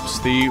Phillips,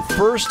 the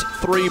first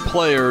 3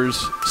 players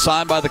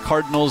signed by the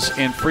Cardinals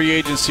in free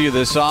agency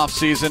this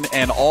offseason,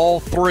 and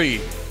all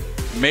 3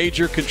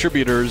 major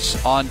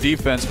contributors on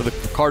defense for the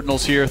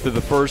Cardinals here through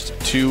the first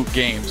 2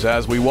 games.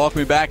 As we welcome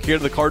you back here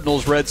to the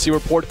Cardinals Red Sea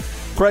Report,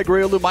 Craig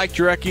Riolu, Mike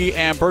Jurecki,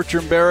 and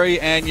Bertrand Berry.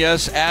 And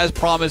yes, as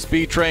promised,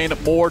 B-Train,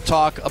 more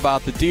talk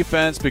about the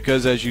defense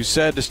because, as you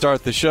said to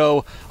start the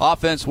show,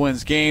 offense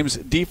wins games,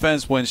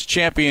 defense wins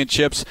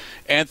championships.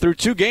 And through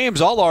 2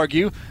 games, I'll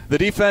argue, the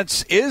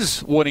defense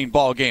is winning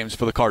ball games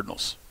for the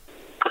Cardinals.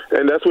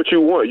 And that's what you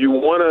want. You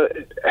want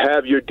to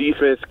have your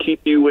defense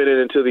keep you in it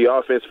until the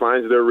offense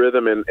finds their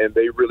rhythm and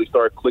they really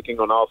start clicking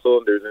on all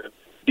cylinders. And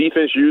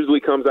defense usually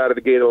comes out of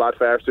the gate a lot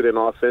faster than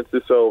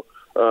offenses, so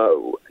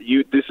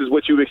this is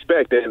what you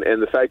expect,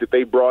 and the fact that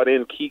they brought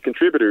in key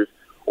contributors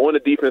on the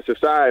defensive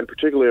side, and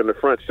particularly on the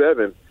front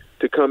 7,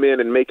 to come in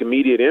and make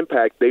immediate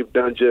impact, they've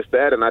done just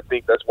that, and I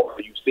think that's why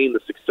you've seen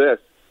the success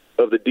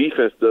of the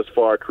defense thus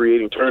far,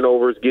 creating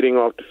turnovers, getting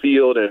off the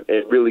field, and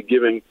really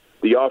giving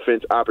the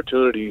offense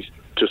opportunities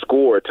to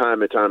score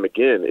time and time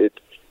again.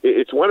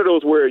 It's one of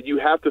those where you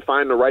have to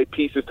find the right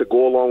pieces to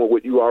go along with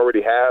what you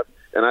already have,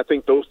 and I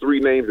think those three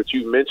names that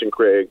you mentioned,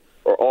 Craig,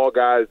 are all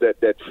guys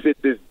that fit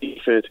this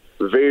defense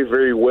very,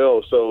 very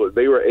well. So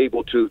they were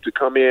able to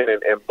come in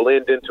and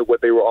blend into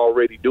what they were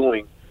already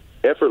doing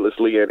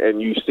effortlessly, and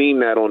you've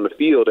seen that on the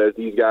field as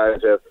these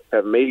guys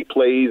have made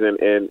plays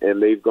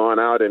and they've gone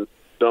out and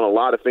done a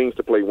lot of things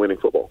to play winning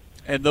football.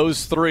 And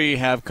those three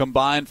have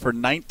combined for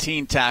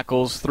 19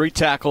 tackles, 3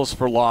 tackles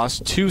for loss,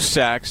 2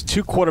 sacks,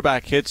 2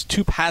 quarterback hits,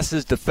 2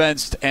 passes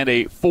defensed, and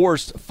a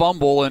forced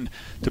fumble. And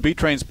to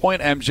B-Train's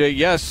point, MJ,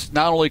 yes,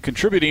 not only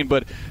contributing,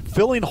 but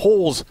filling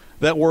holes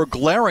that were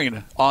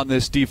glaring on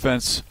this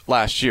defense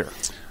last year.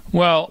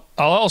 Well,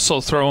 I'll also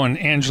throw in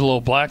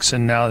Angelo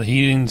Blackson now that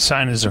he didn't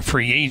sign as a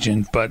free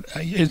agent, but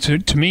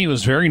to me it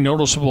was very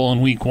noticeable in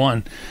week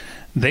 1.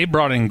 They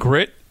brought in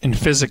grit and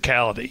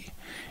physicality.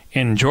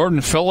 And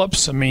Jordan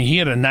Phillips, I mean, he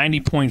had a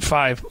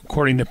 90.5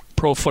 according to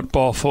Pro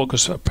Football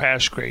Focus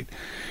pass grade.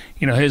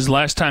 You know, his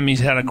last time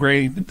he's had a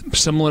grade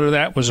similar to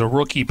that was a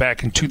rookie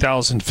back in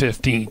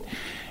 2015.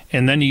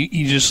 And then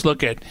you just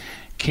look at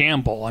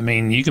Campbell. I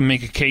mean, you can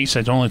make a case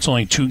that it's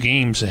only 2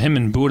 games. Him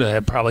and Buddha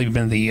have probably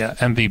been the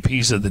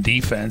MVPs of the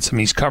defense. I mean,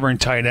 he's covering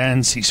tight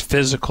ends. He's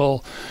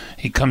physical.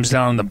 He comes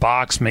down in the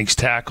box, makes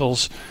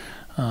tackles.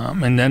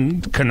 And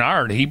then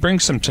Kennard, he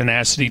brings some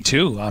tenacity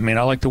too. I mean,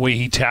 I like the way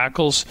he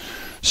tackles.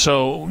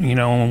 So, you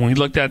know, when we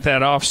looked at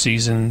that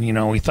offseason, you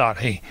know, we thought,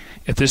 hey,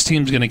 if this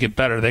team's going to get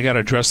better, they got to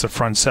address the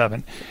front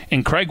 7.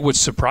 And Craig, what's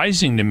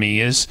surprising to me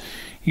is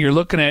you're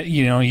looking at,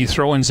 you know, you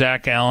throw in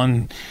Zach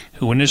Allen,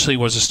 who initially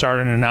was a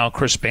starter, and now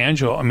Chris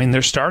Banjo. I mean,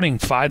 they're starting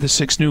 5 to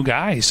 6 new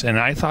guys, and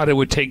I thought it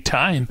would take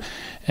time.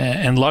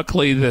 And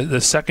luckily,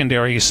 the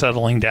secondary is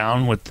settling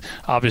down with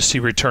obviously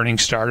returning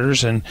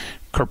starters, and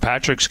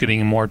Kirkpatrick's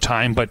getting more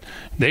time, but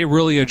they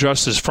really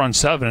addressed his front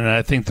 7, and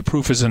I think the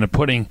proof is in the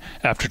pudding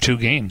after 2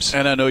 games.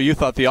 And I know you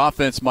thought the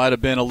offense might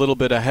have been a little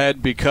bit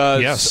ahead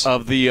because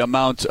of the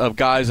amount of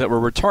guys that were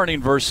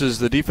returning versus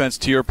the defense.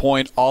 To your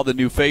point, all the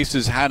new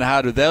faces,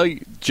 how do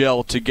they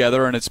gel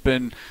together? And it's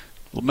been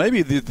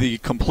maybe the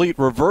complete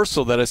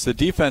reversal, that it's the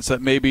defense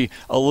that may be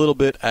a little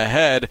bit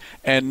ahead,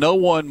 and no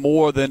one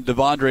more than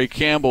Devondre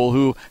Campbell,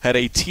 who had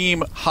a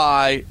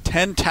team-high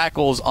 10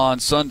 tackles on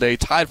Sunday,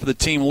 tied for the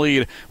team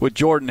lead with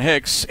Jordan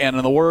Hicks, and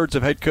in the words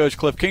of head coach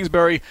Cliff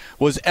Kingsbury,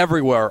 was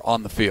everywhere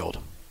on the field.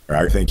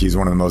 I think he's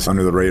one of the most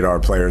under-the-radar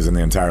players in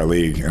the entire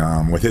league.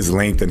 With his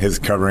length and his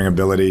covering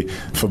ability,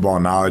 football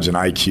knowledge and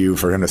IQ,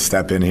 for him to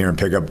step in here and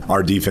pick up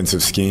our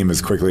defensive scheme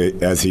as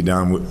quickly as he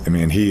done, I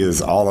mean, he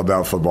is all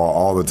about football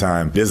all the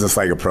time.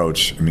 Business-like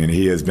approach. I mean,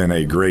 he has been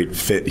a great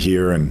fit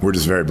here, and we're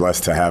just very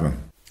blessed to have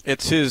him.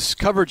 It's his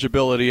coverage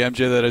ability,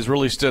 MJ, that has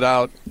really stood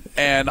out.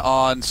 And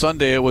on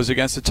Sunday, it was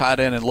against the tight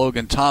end and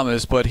Logan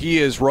Thomas. But he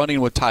is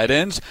running with tight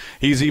ends.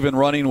 He's even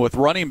running with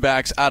running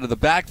backs out of the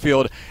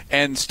backfield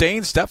and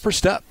staying step for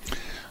step.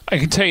 I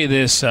can tell you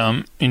this,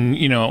 and,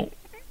 you know,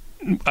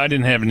 I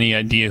didn't have any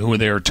idea who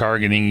they were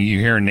targeting. You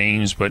hear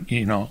names, but,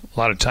 you know, a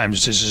lot of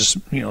times this is,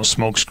 you know,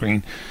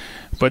 smokescreen.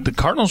 But the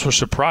Cardinals were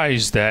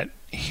surprised that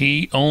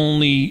he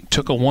only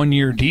took a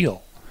 1-year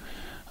deal.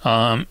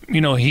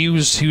 You know, he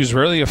was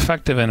really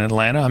effective in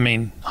Atlanta. I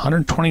mean,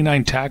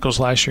 129 tackles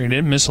last year. He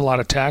didn't miss a lot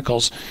of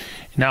tackles.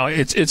 Now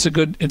it's a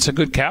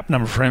good cap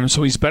number for him.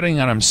 So he's betting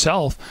on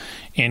himself.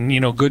 And, you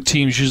know, good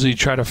teams usually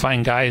try to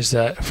find guys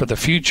that for the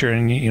future.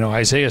 And, you know,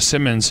 Isaiah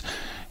Simmons,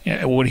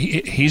 what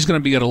he's going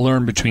to be able to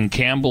learn between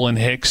Campbell and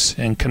Hicks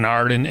and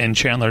Kennard and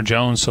Chandler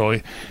Jones. So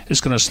it's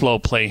going to slow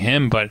play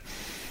him. But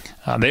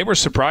they were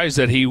surprised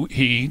that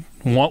he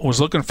was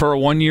looking for a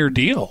 1-year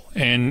deal,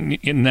 and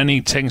then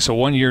he takes a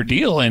 1-year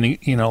deal, and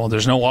you know,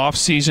 there's no off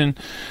season.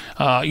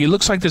 It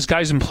looks like this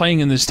guy's been playing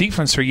in this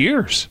defense for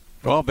years.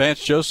 Well,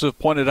 Vance Joseph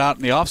pointed out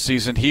in the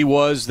offseason he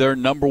was their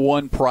number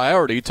 1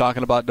 priority,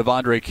 talking about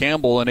Devondre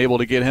Campbell, and able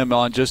to get him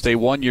on just a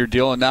 1-year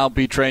deal. And now,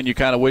 B-Train, you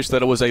kind of wish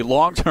that it was a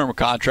long-term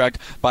contract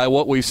by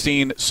what we've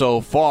seen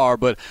so far,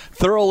 but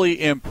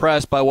thoroughly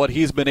impressed by what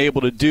he's been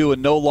able to do.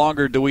 And no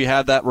longer do we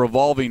have that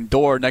revolving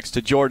door next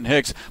to Jordan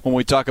Hicks when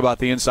we talk about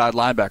the inside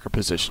linebacker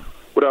position.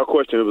 Without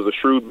question, it was a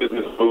shrewd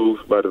business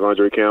move by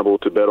Devondre Campbell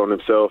to bet on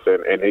himself,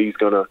 and he's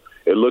going to –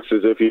 it looks as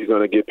if he's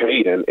going to get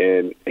paid,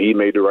 and he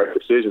made the right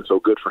decision,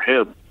 so good for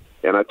him.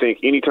 And I think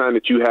anytime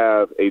that you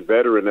have a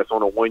veteran that's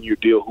on a 1-year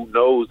deal who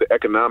knows the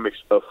economics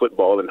of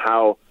football and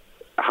how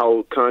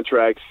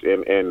contracts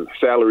and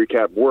salary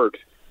cap works,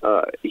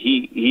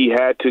 he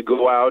had to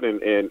go out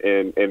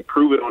and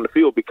prove it on the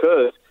field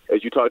because,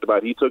 as you talked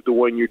about, he took the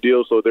 1-year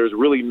deal, so there's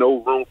really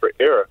no room for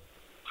error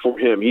for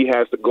him. He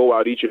has to go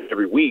out each and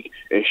every week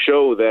and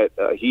show that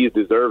he is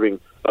deserving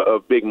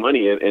of big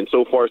money, and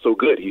so far so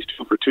good. He's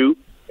 2 for 2.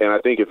 And I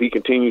think if he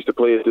continues to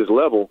play at this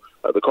level,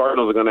 the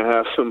Cardinals are going to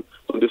have some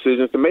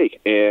decisions to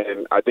make.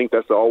 And I think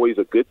that's always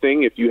a good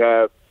thing. If you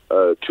have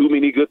too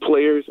many good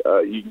players,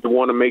 you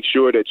want to make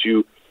sure that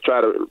you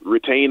try to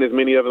retain as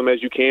many of them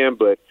as you can.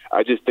 But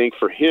I just think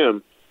for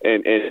him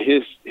and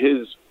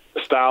his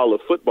style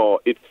of football,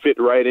 it fit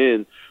right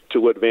in to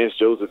what Vance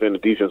Joseph and the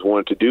defense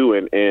wanted to do.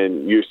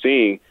 And you're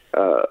seeing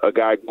a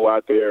guy go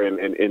out there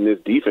and this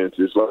defense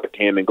is like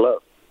hand in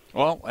glove.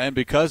 Well, and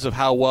because of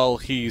how well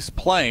he's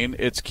playing,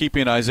 it's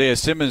keeping Isaiah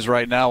Simmons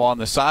right now on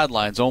the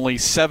sidelines. Only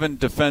 7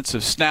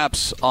 defensive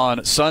snaps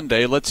on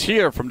Sunday. Let's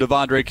hear from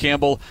Devondre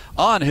Campbell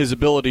on his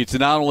ability to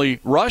not only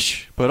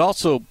rush, but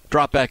also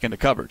drop back into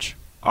coverage.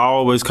 I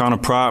always kind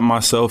of pride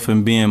myself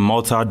in being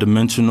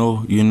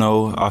multi-dimensional. You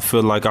know, I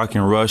feel like I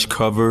can rush,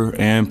 cover,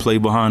 and play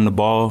behind the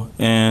ball.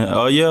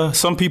 And,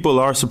 some people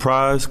are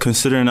surprised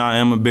considering I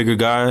am a bigger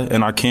guy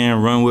and I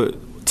can run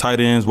with tight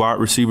ends, wide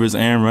receivers,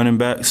 and running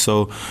backs.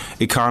 So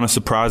it kind of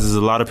surprises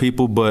a lot of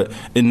people, but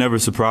it never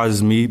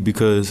surprises me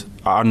because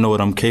I know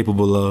what I'm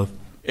capable of.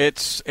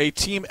 It's a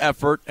team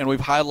effort, and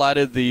we've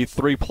highlighted the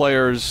 3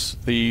 players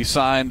he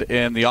signed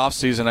in the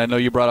offseason. I know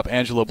you brought up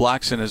Angelo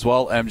Blackson as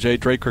well, MJ.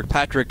 Drake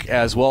Kirkpatrick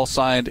as well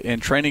signed in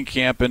training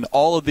camp. And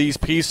all of these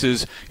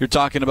pieces, you're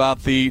talking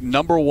about the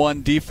number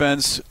 1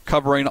 defense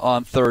covering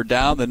on third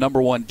down, the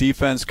number 1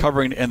 defense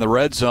covering in the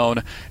red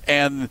zone,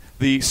 and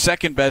the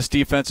second best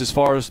defense as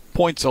far as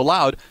points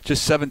allowed,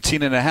 just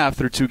 17.5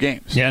 through 2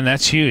 games. Yeah, and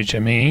that's huge. I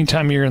mean,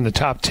 anytime you're in the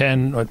top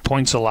 10 with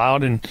points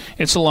allowed, and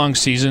it's a long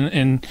season,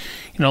 and,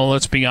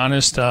 let's be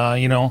honest,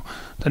 the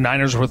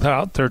Niners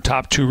without their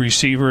top 2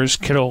 receivers.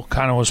 Kittle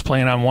kind of was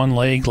playing on one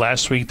leg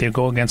last week. They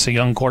go against a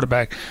young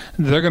quarterback.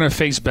 They're going to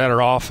face better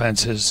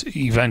offenses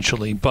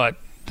eventually, but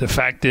the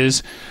fact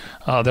is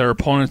their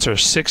opponents are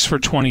 6 for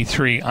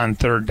 23 on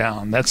third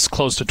down. That's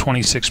close to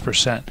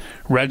 26%.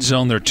 Red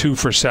zone, they're 2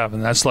 for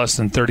 7. That's less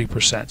than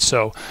 30%.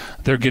 So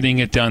they're getting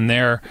it done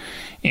there.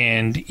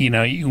 And,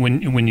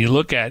 when you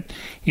look at,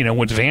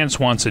 what Vance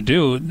wants to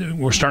do,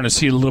 we're starting to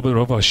see a little bit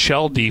of a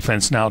shell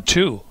defense now,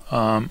 too.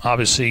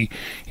 Obviously,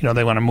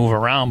 they want to move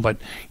around, but,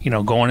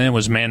 going in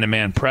was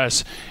man-to-man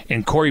press.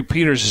 And Corey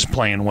Peters is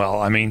playing well.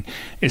 I mean,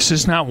 it's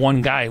just not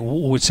one guy.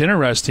 What's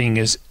interesting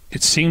is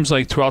it seems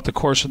like throughout the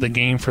course of the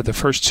game for the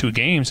first 2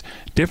 games,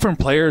 different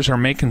players are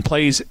making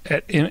plays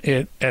at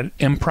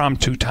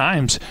impromptu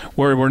times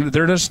where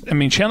they're just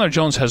 – Chandler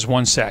Jones has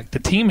 1 sack. The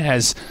team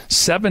has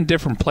 7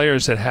 different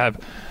players that have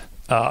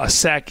a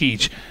sack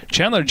each.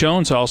 Chandler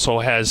Jones also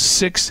has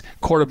 6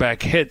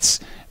 quarterback hits,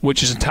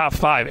 which is in top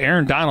 5.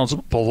 Aaron Donald's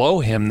below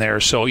him there.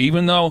 So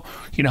even though,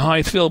 how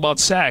I feel about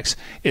sacks,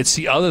 it's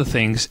the other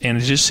things, and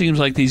it just seems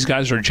like these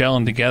guys are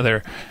gelling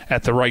together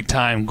at the right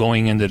time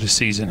going into the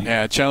season.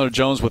 Yeah, Chandler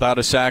Jones without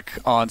a sack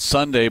on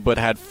Sunday, but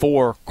had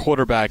 4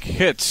 quarterback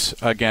hits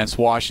against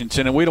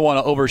Washington. And we don't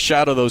want to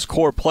overshadow those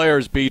core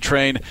players,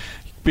 B-Train,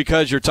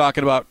 because you're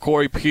talking about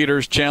Corey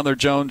Peters, Chandler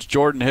Jones,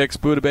 Jordan Hicks,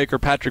 Budda Baker,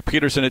 Patrick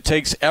Peterson. It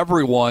takes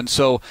everyone.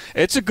 So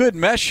it's a good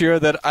mesh here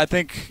that I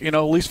think, at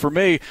least for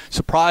me,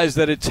 surprised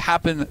that it's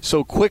happened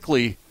so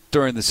quickly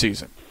during the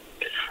season.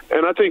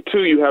 And I think,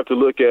 too, you have to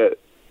look at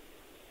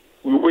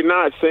 – we're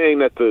not saying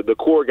that the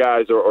core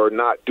guys are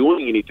not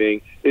doing anything.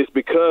 It's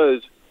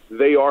because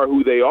they are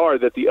who they are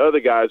that the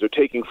other guys are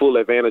taking full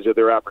advantage of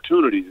their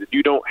opportunities. If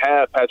you don't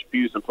have Patrick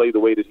Peterson play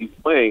the way that he's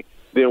playing,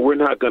 then we're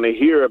not going to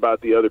hear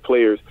about the other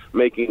players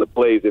making the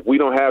plays. If we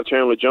don't have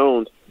Chandler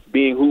Jones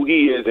being who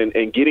he is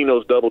and getting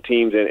those double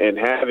teams and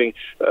having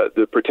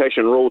the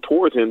protection roll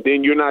towards him,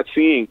 then you're not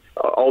seeing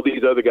all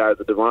these other guys,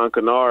 the Devon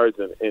Kennards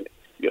and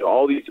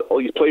all these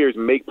players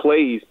make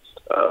plays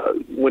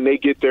when they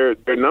get their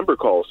number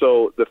call.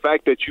 So the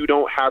fact that you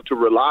don't have to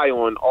rely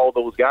on all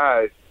those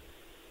guys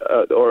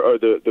or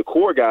the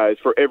core guys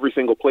for every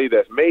single play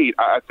that's made,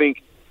 I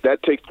think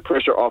that takes the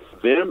pressure off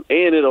of them,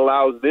 and it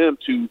allows them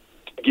to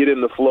get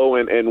in the flow,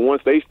 and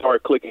once they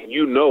start clicking,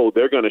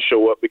 they're going to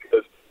show up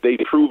because they've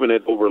proven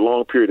it over a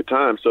long period of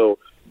time. So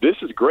this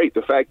is great.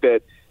 The fact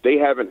that they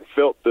haven't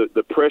felt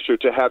the pressure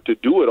to have to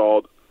do it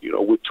all,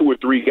 with 2 or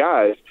 3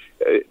 guys,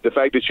 the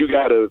fact that you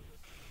got to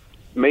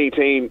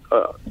maintain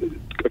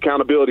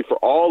accountability for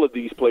all of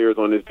these players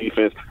on this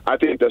defense, I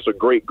think that's a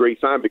great,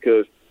 great sign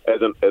because as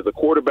a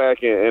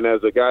quarterback and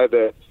as a guy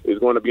that is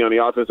going to be on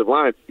the offensive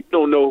line, you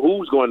don't know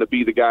who's going to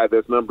be the guy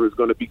that's number is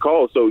going to be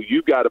called. So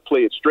you got to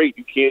play it straight.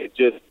 You can't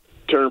just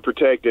turn,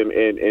 protect,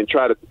 and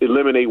try to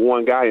eliminate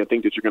one guy and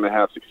think that you're going to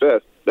have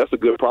success. That's a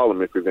good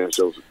problem if Vance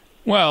Joseph.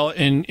 Well,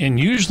 and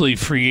usually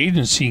free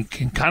agency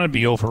can kind of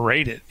be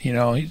overrated.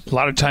 A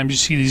lot of times you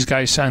see these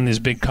guys sign these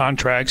big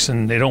contracts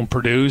and they don't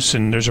produce,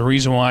 and there's a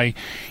reason why,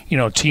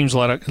 teams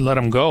let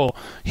them go.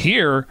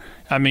 Here,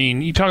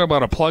 you talk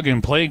about a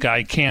plug-and-play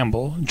guy,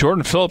 Campbell.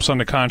 Jordan Phillips on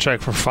the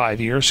contract for 5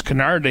 years.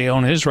 Kennard, they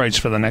own his rights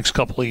for the next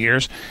couple of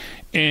years.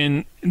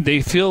 And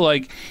they feel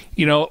like,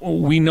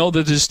 we know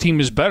that this team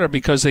is better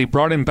because they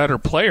brought in better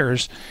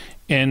players.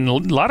 And a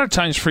lot of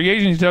times free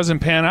agency doesn't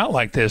pan out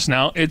like this.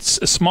 Now, it's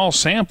a small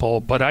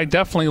sample, but I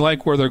definitely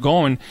like where they're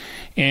going.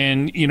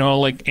 And,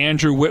 like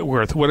Andrew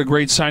Whitworth, what a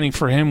great signing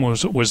for him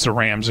was the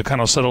Rams to kind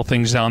of settle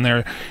things down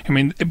there.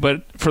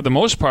 But for the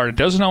most part, it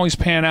doesn't always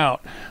pan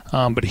out.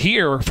 But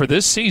here, for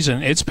this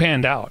season, it's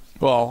panned out.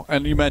 Well,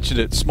 and you mentioned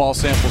it, small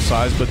sample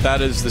size, but that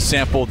is the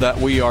sample that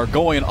we are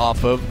going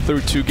off of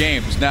through 2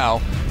 games.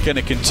 Now, going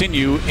to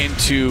continue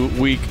into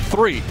week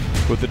 3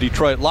 with the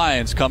Detroit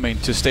Lions coming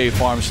to State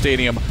Farm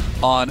Stadium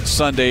on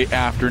Sunday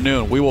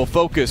afternoon. We will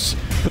put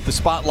the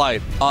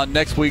spotlight on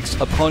next week's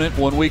opponent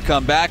when we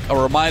come back. A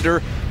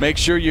reminder, make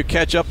sure you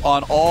catch up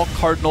on all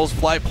Cardinals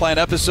Flight Plan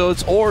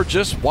episodes or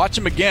just watch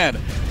them again.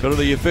 Go to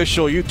the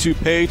official YouTube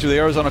page of the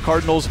Arizona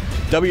Cardinals,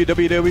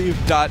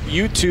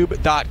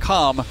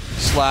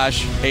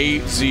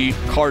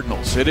 www.youtube.com/AZ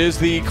Cardinals. It is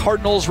the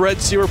Cardinals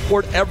Red Sea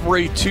Report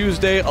every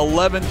Tuesday,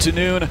 11 to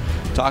noon,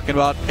 talking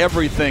about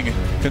everything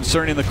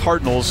concerning the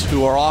Cardinals,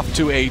 who are off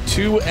to a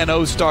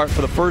 2-0 start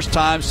for the first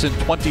time since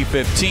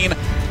 2015.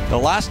 The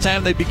last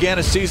time they began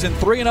a season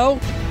 3-0,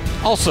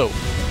 also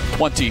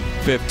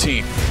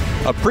 2015.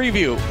 A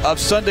preview of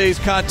Sunday's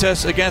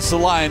contest against the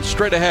Lions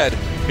straight ahead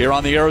here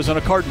on the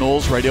Arizona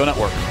Cardinals Radio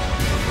Network.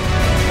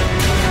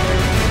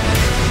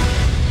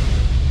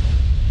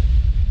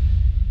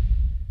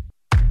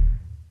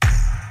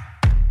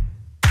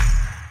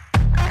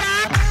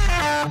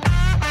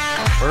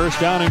 First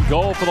down and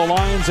goal for the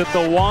Lions at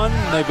the 1.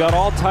 They've got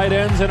all tight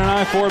ends in an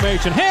I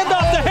formation. Hand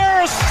off to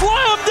Harris.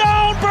 Slam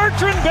down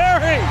Bertrand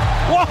Berry.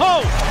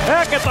 Whoa.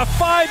 Back at the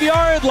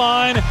 5-yard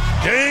line.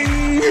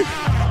 Ding.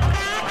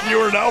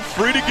 You are now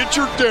free to get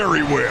your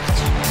dairy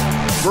whipped.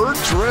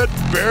 Bertrand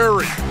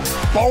Berry.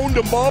 Boned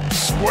him up,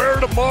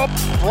 squared him up,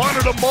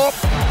 fronted him up,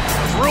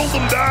 drilled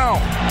him down.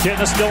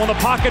 Getting still in the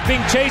pocket,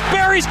 being chased.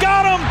 Berry's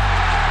got him.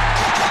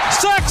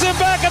 Sacks him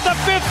back at the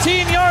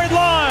 15-yard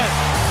line.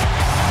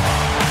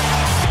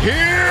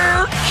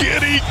 Here,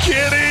 kitty.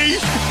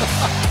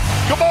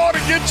 Come on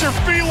and get your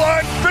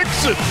feline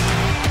fixin'.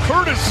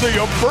 Courtesy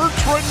of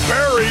Bertrand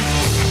Berry.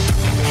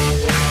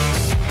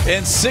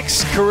 In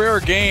 6 career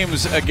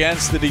games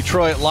against the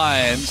Detroit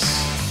Lions,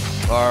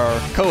 our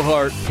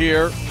cohort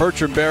here,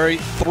 Bertrand Berry,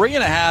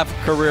 3.5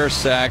 career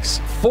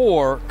sacks,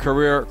 4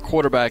 career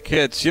quarterback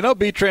hits. You know,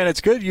 B-Train, it's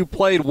good you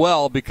played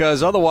well,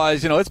 because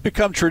otherwise, it's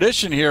become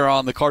tradition here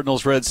on the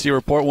Cardinals Red Sea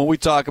Report when we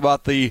talk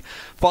about the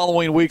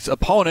following week's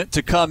opponent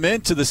to come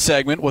into the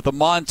segment with a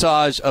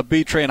montage of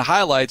B-Train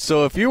highlights.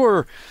 So if you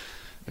weren't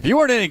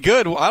any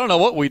good, I don't know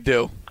what we'd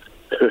do.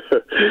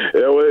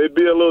 Yeah, well, it'd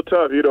be a little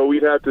tough.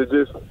 We'd have to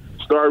just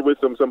start with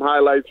some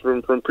highlights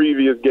from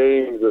previous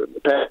games,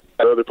 past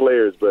other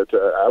players. But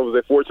I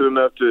was fortunate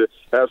enough to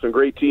have some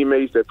great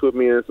teammates that put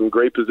me in some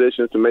great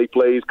positions to make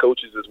plays,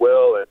 coaches as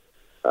well. And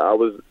I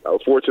was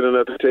fortunate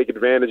enough to take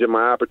advantage of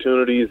my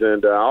opportunities.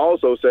 And I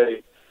also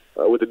say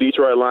with the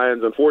Detroit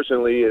Lions,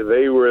 unfortunately,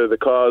 they were the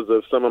cause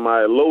of some of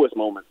my lowest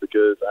moments,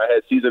 because I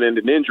had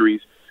season-ending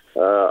injuries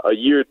a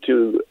year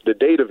to the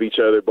date of each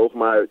other. Both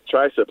my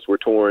triceps were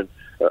torn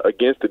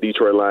against the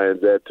Detroit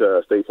Lions at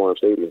State Farm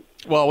Stadium.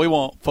 Well, we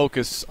won't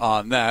focus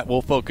on that.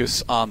 We'll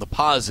focus on the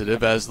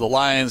positive as the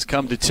Lions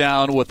come to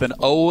town with an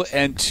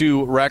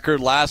 0-2 record.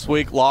 Last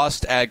week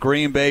lost at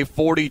Green Bay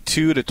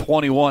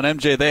 42-21.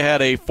 MJ, they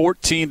had a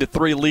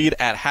 14-3 lead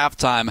at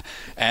halftime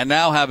and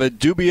now have a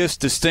dubious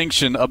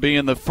distinction of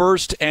being the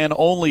first and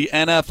only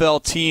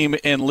NFL team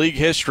in league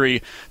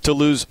history to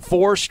lose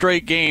 4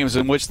 straight games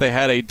in which they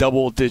had a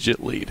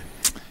double-digit lead.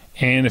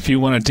 And if you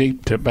want to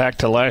date back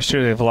to last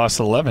year, they've lost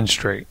 11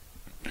 straight.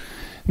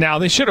 Now,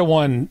 they should have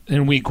won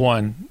in week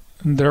 1.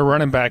 Their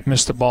running back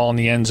missed the ball in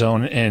the end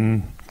zone,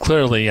 and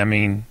clearly,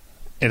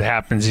 it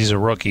happens. He's a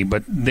rookie,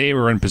 but they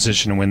were in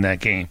position to win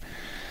that game.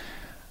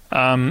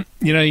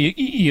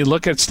 You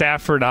look at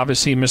Stafford,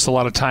 obviously he missed a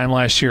lot of time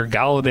last year.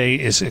 Galladay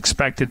is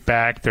expected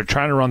back. They're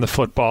trying to run the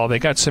football. They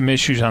got some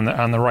issues on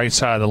the right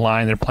side of the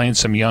line. They're playing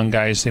some young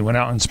guys. They went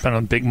out and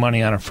spent big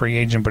money on a free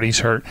agent, but he's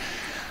hurt.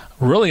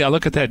 Really, I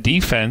look at that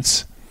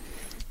defense,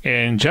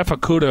 and Jeff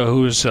Okudah,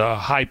 who's a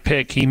high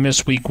pick, he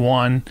missed week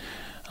 1.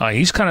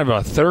 He's kind of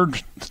a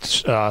third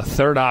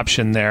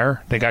option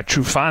there. They got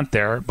Trufant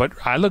there, but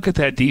I look at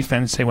that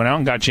defense. They went out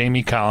and got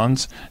Jamie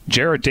Collins,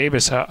 Jarrett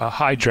Davis, a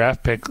high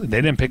draft pick.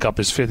 They didn't pick up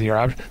his 5th-year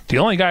option. The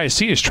only guy I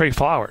see is Trey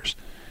Flowers.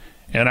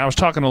 And I was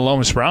talking to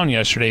Lomas Brown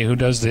yesterday, who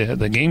does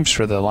the games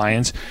for the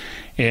Lions,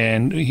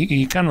 and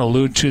he kind of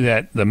alluded to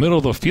that the middle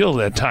of the field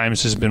at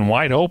times has been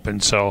wide open.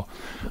 So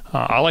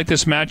I like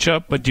this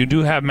matchup, but you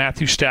do have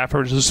Matthew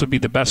Stafford. This would be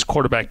the best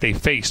quarterback they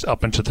faced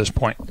up until this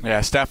point. Yeah,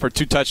 Stafford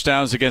 2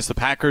 touchdowns against the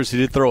Packers. He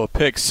did throw a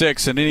pick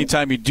 6, and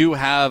anytime you do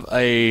have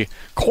a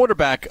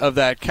quarterback of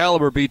that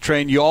caliber,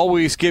 B-Train, you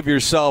always give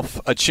yourself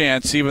a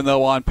chance, even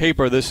though on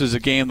paper this is a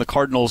game the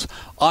Cardinals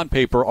on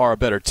paper are a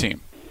better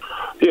team.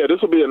 Yeah,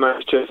 this will be a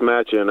nice chess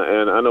match, and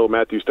I know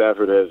Matthew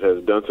Stafford has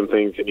done some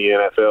things in the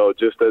NFL. It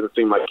just doesn't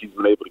seem like he's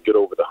been able to get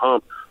over the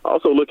hump.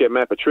 Also, look at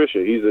Matt Patricia.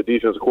 He's a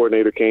defensive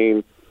coordinator,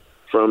 came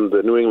from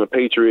the New England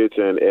Patriots,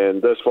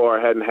 and thus far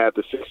hadn't had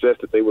the success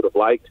that they would have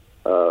liked.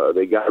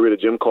 They got rid of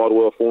Jim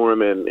Caldwell for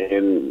him, and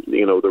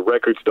the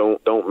records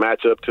don't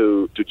match up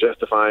to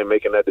justifying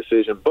making that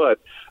decision. But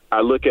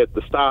I look at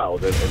the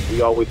styles, and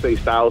we always say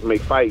styles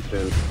make fights,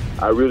 and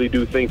I really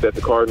do think that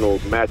the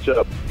Cardinals match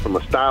up from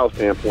a style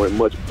standpoint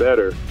much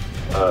better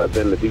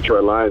than the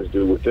Detroit Lions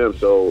do with them.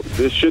 So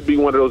this should be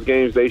one of those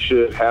games they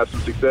should have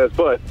some success,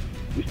 but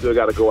you still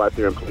got to go out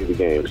there and play the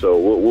game. So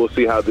we'll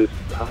see how this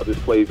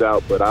plays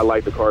out, but I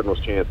like the Cardinals'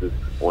 chances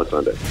on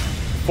Sunday.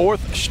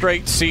 Fourth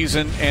straight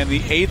season and the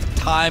 8th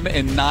time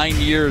in 9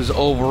 years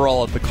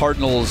overall that the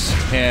Cardinals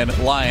and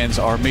Lions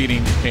are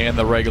meeting in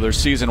the regular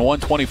season.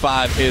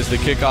 1:25 is the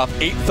kickoff.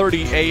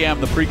 8:30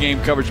 a.m. the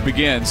pregame coverage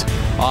begins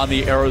on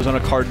the Arizona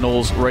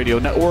Cardinals radio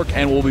network,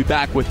 and we'll be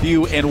back with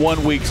you in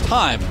 1 week's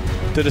time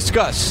to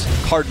discuss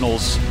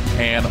Cardinals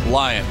and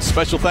Lions.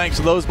 Special thanks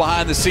to those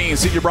behind the scenes,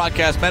 Senior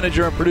Broadcast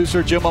Manager and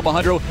Producer Jim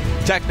Omahundro,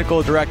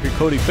 Technical Director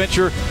Cody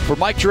Fincher. For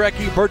Mike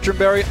Jurecki, Bertram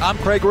Berry, I'm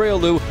Craig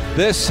Rayolu.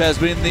 This has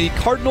been the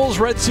Cardinals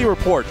Red Sea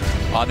Report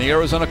on the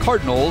Arizona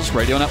Cardinals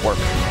Radio Network.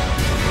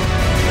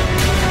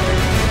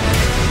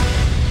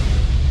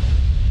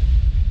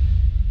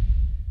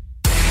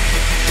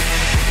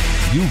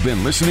 You've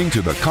been listening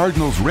to the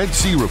Cardinals Red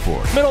Sea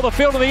Report. Middle of the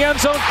field in the end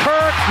zone.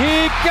 Kirk,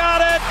 he got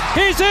it.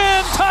 He's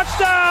in.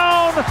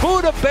 Touchdown.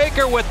 Budda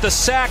Baker with the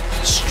sack.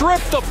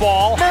 Stripped the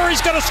ball.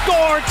 Murray's going to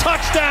score.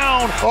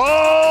 Touchdown.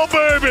 Oh,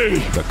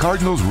 baby. The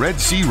Cardinals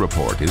Red Sea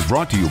Report is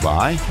brought to you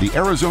by the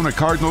Arizona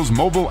Cardinals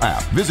mobile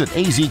app. Visit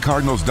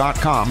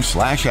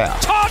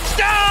azcardinals.com/app.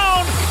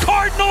 Touchdown.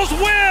 Cardinals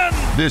win.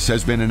 This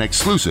has been an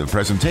exclusive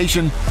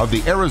presentation of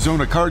the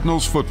Arizona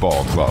Cardinals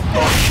Football Club.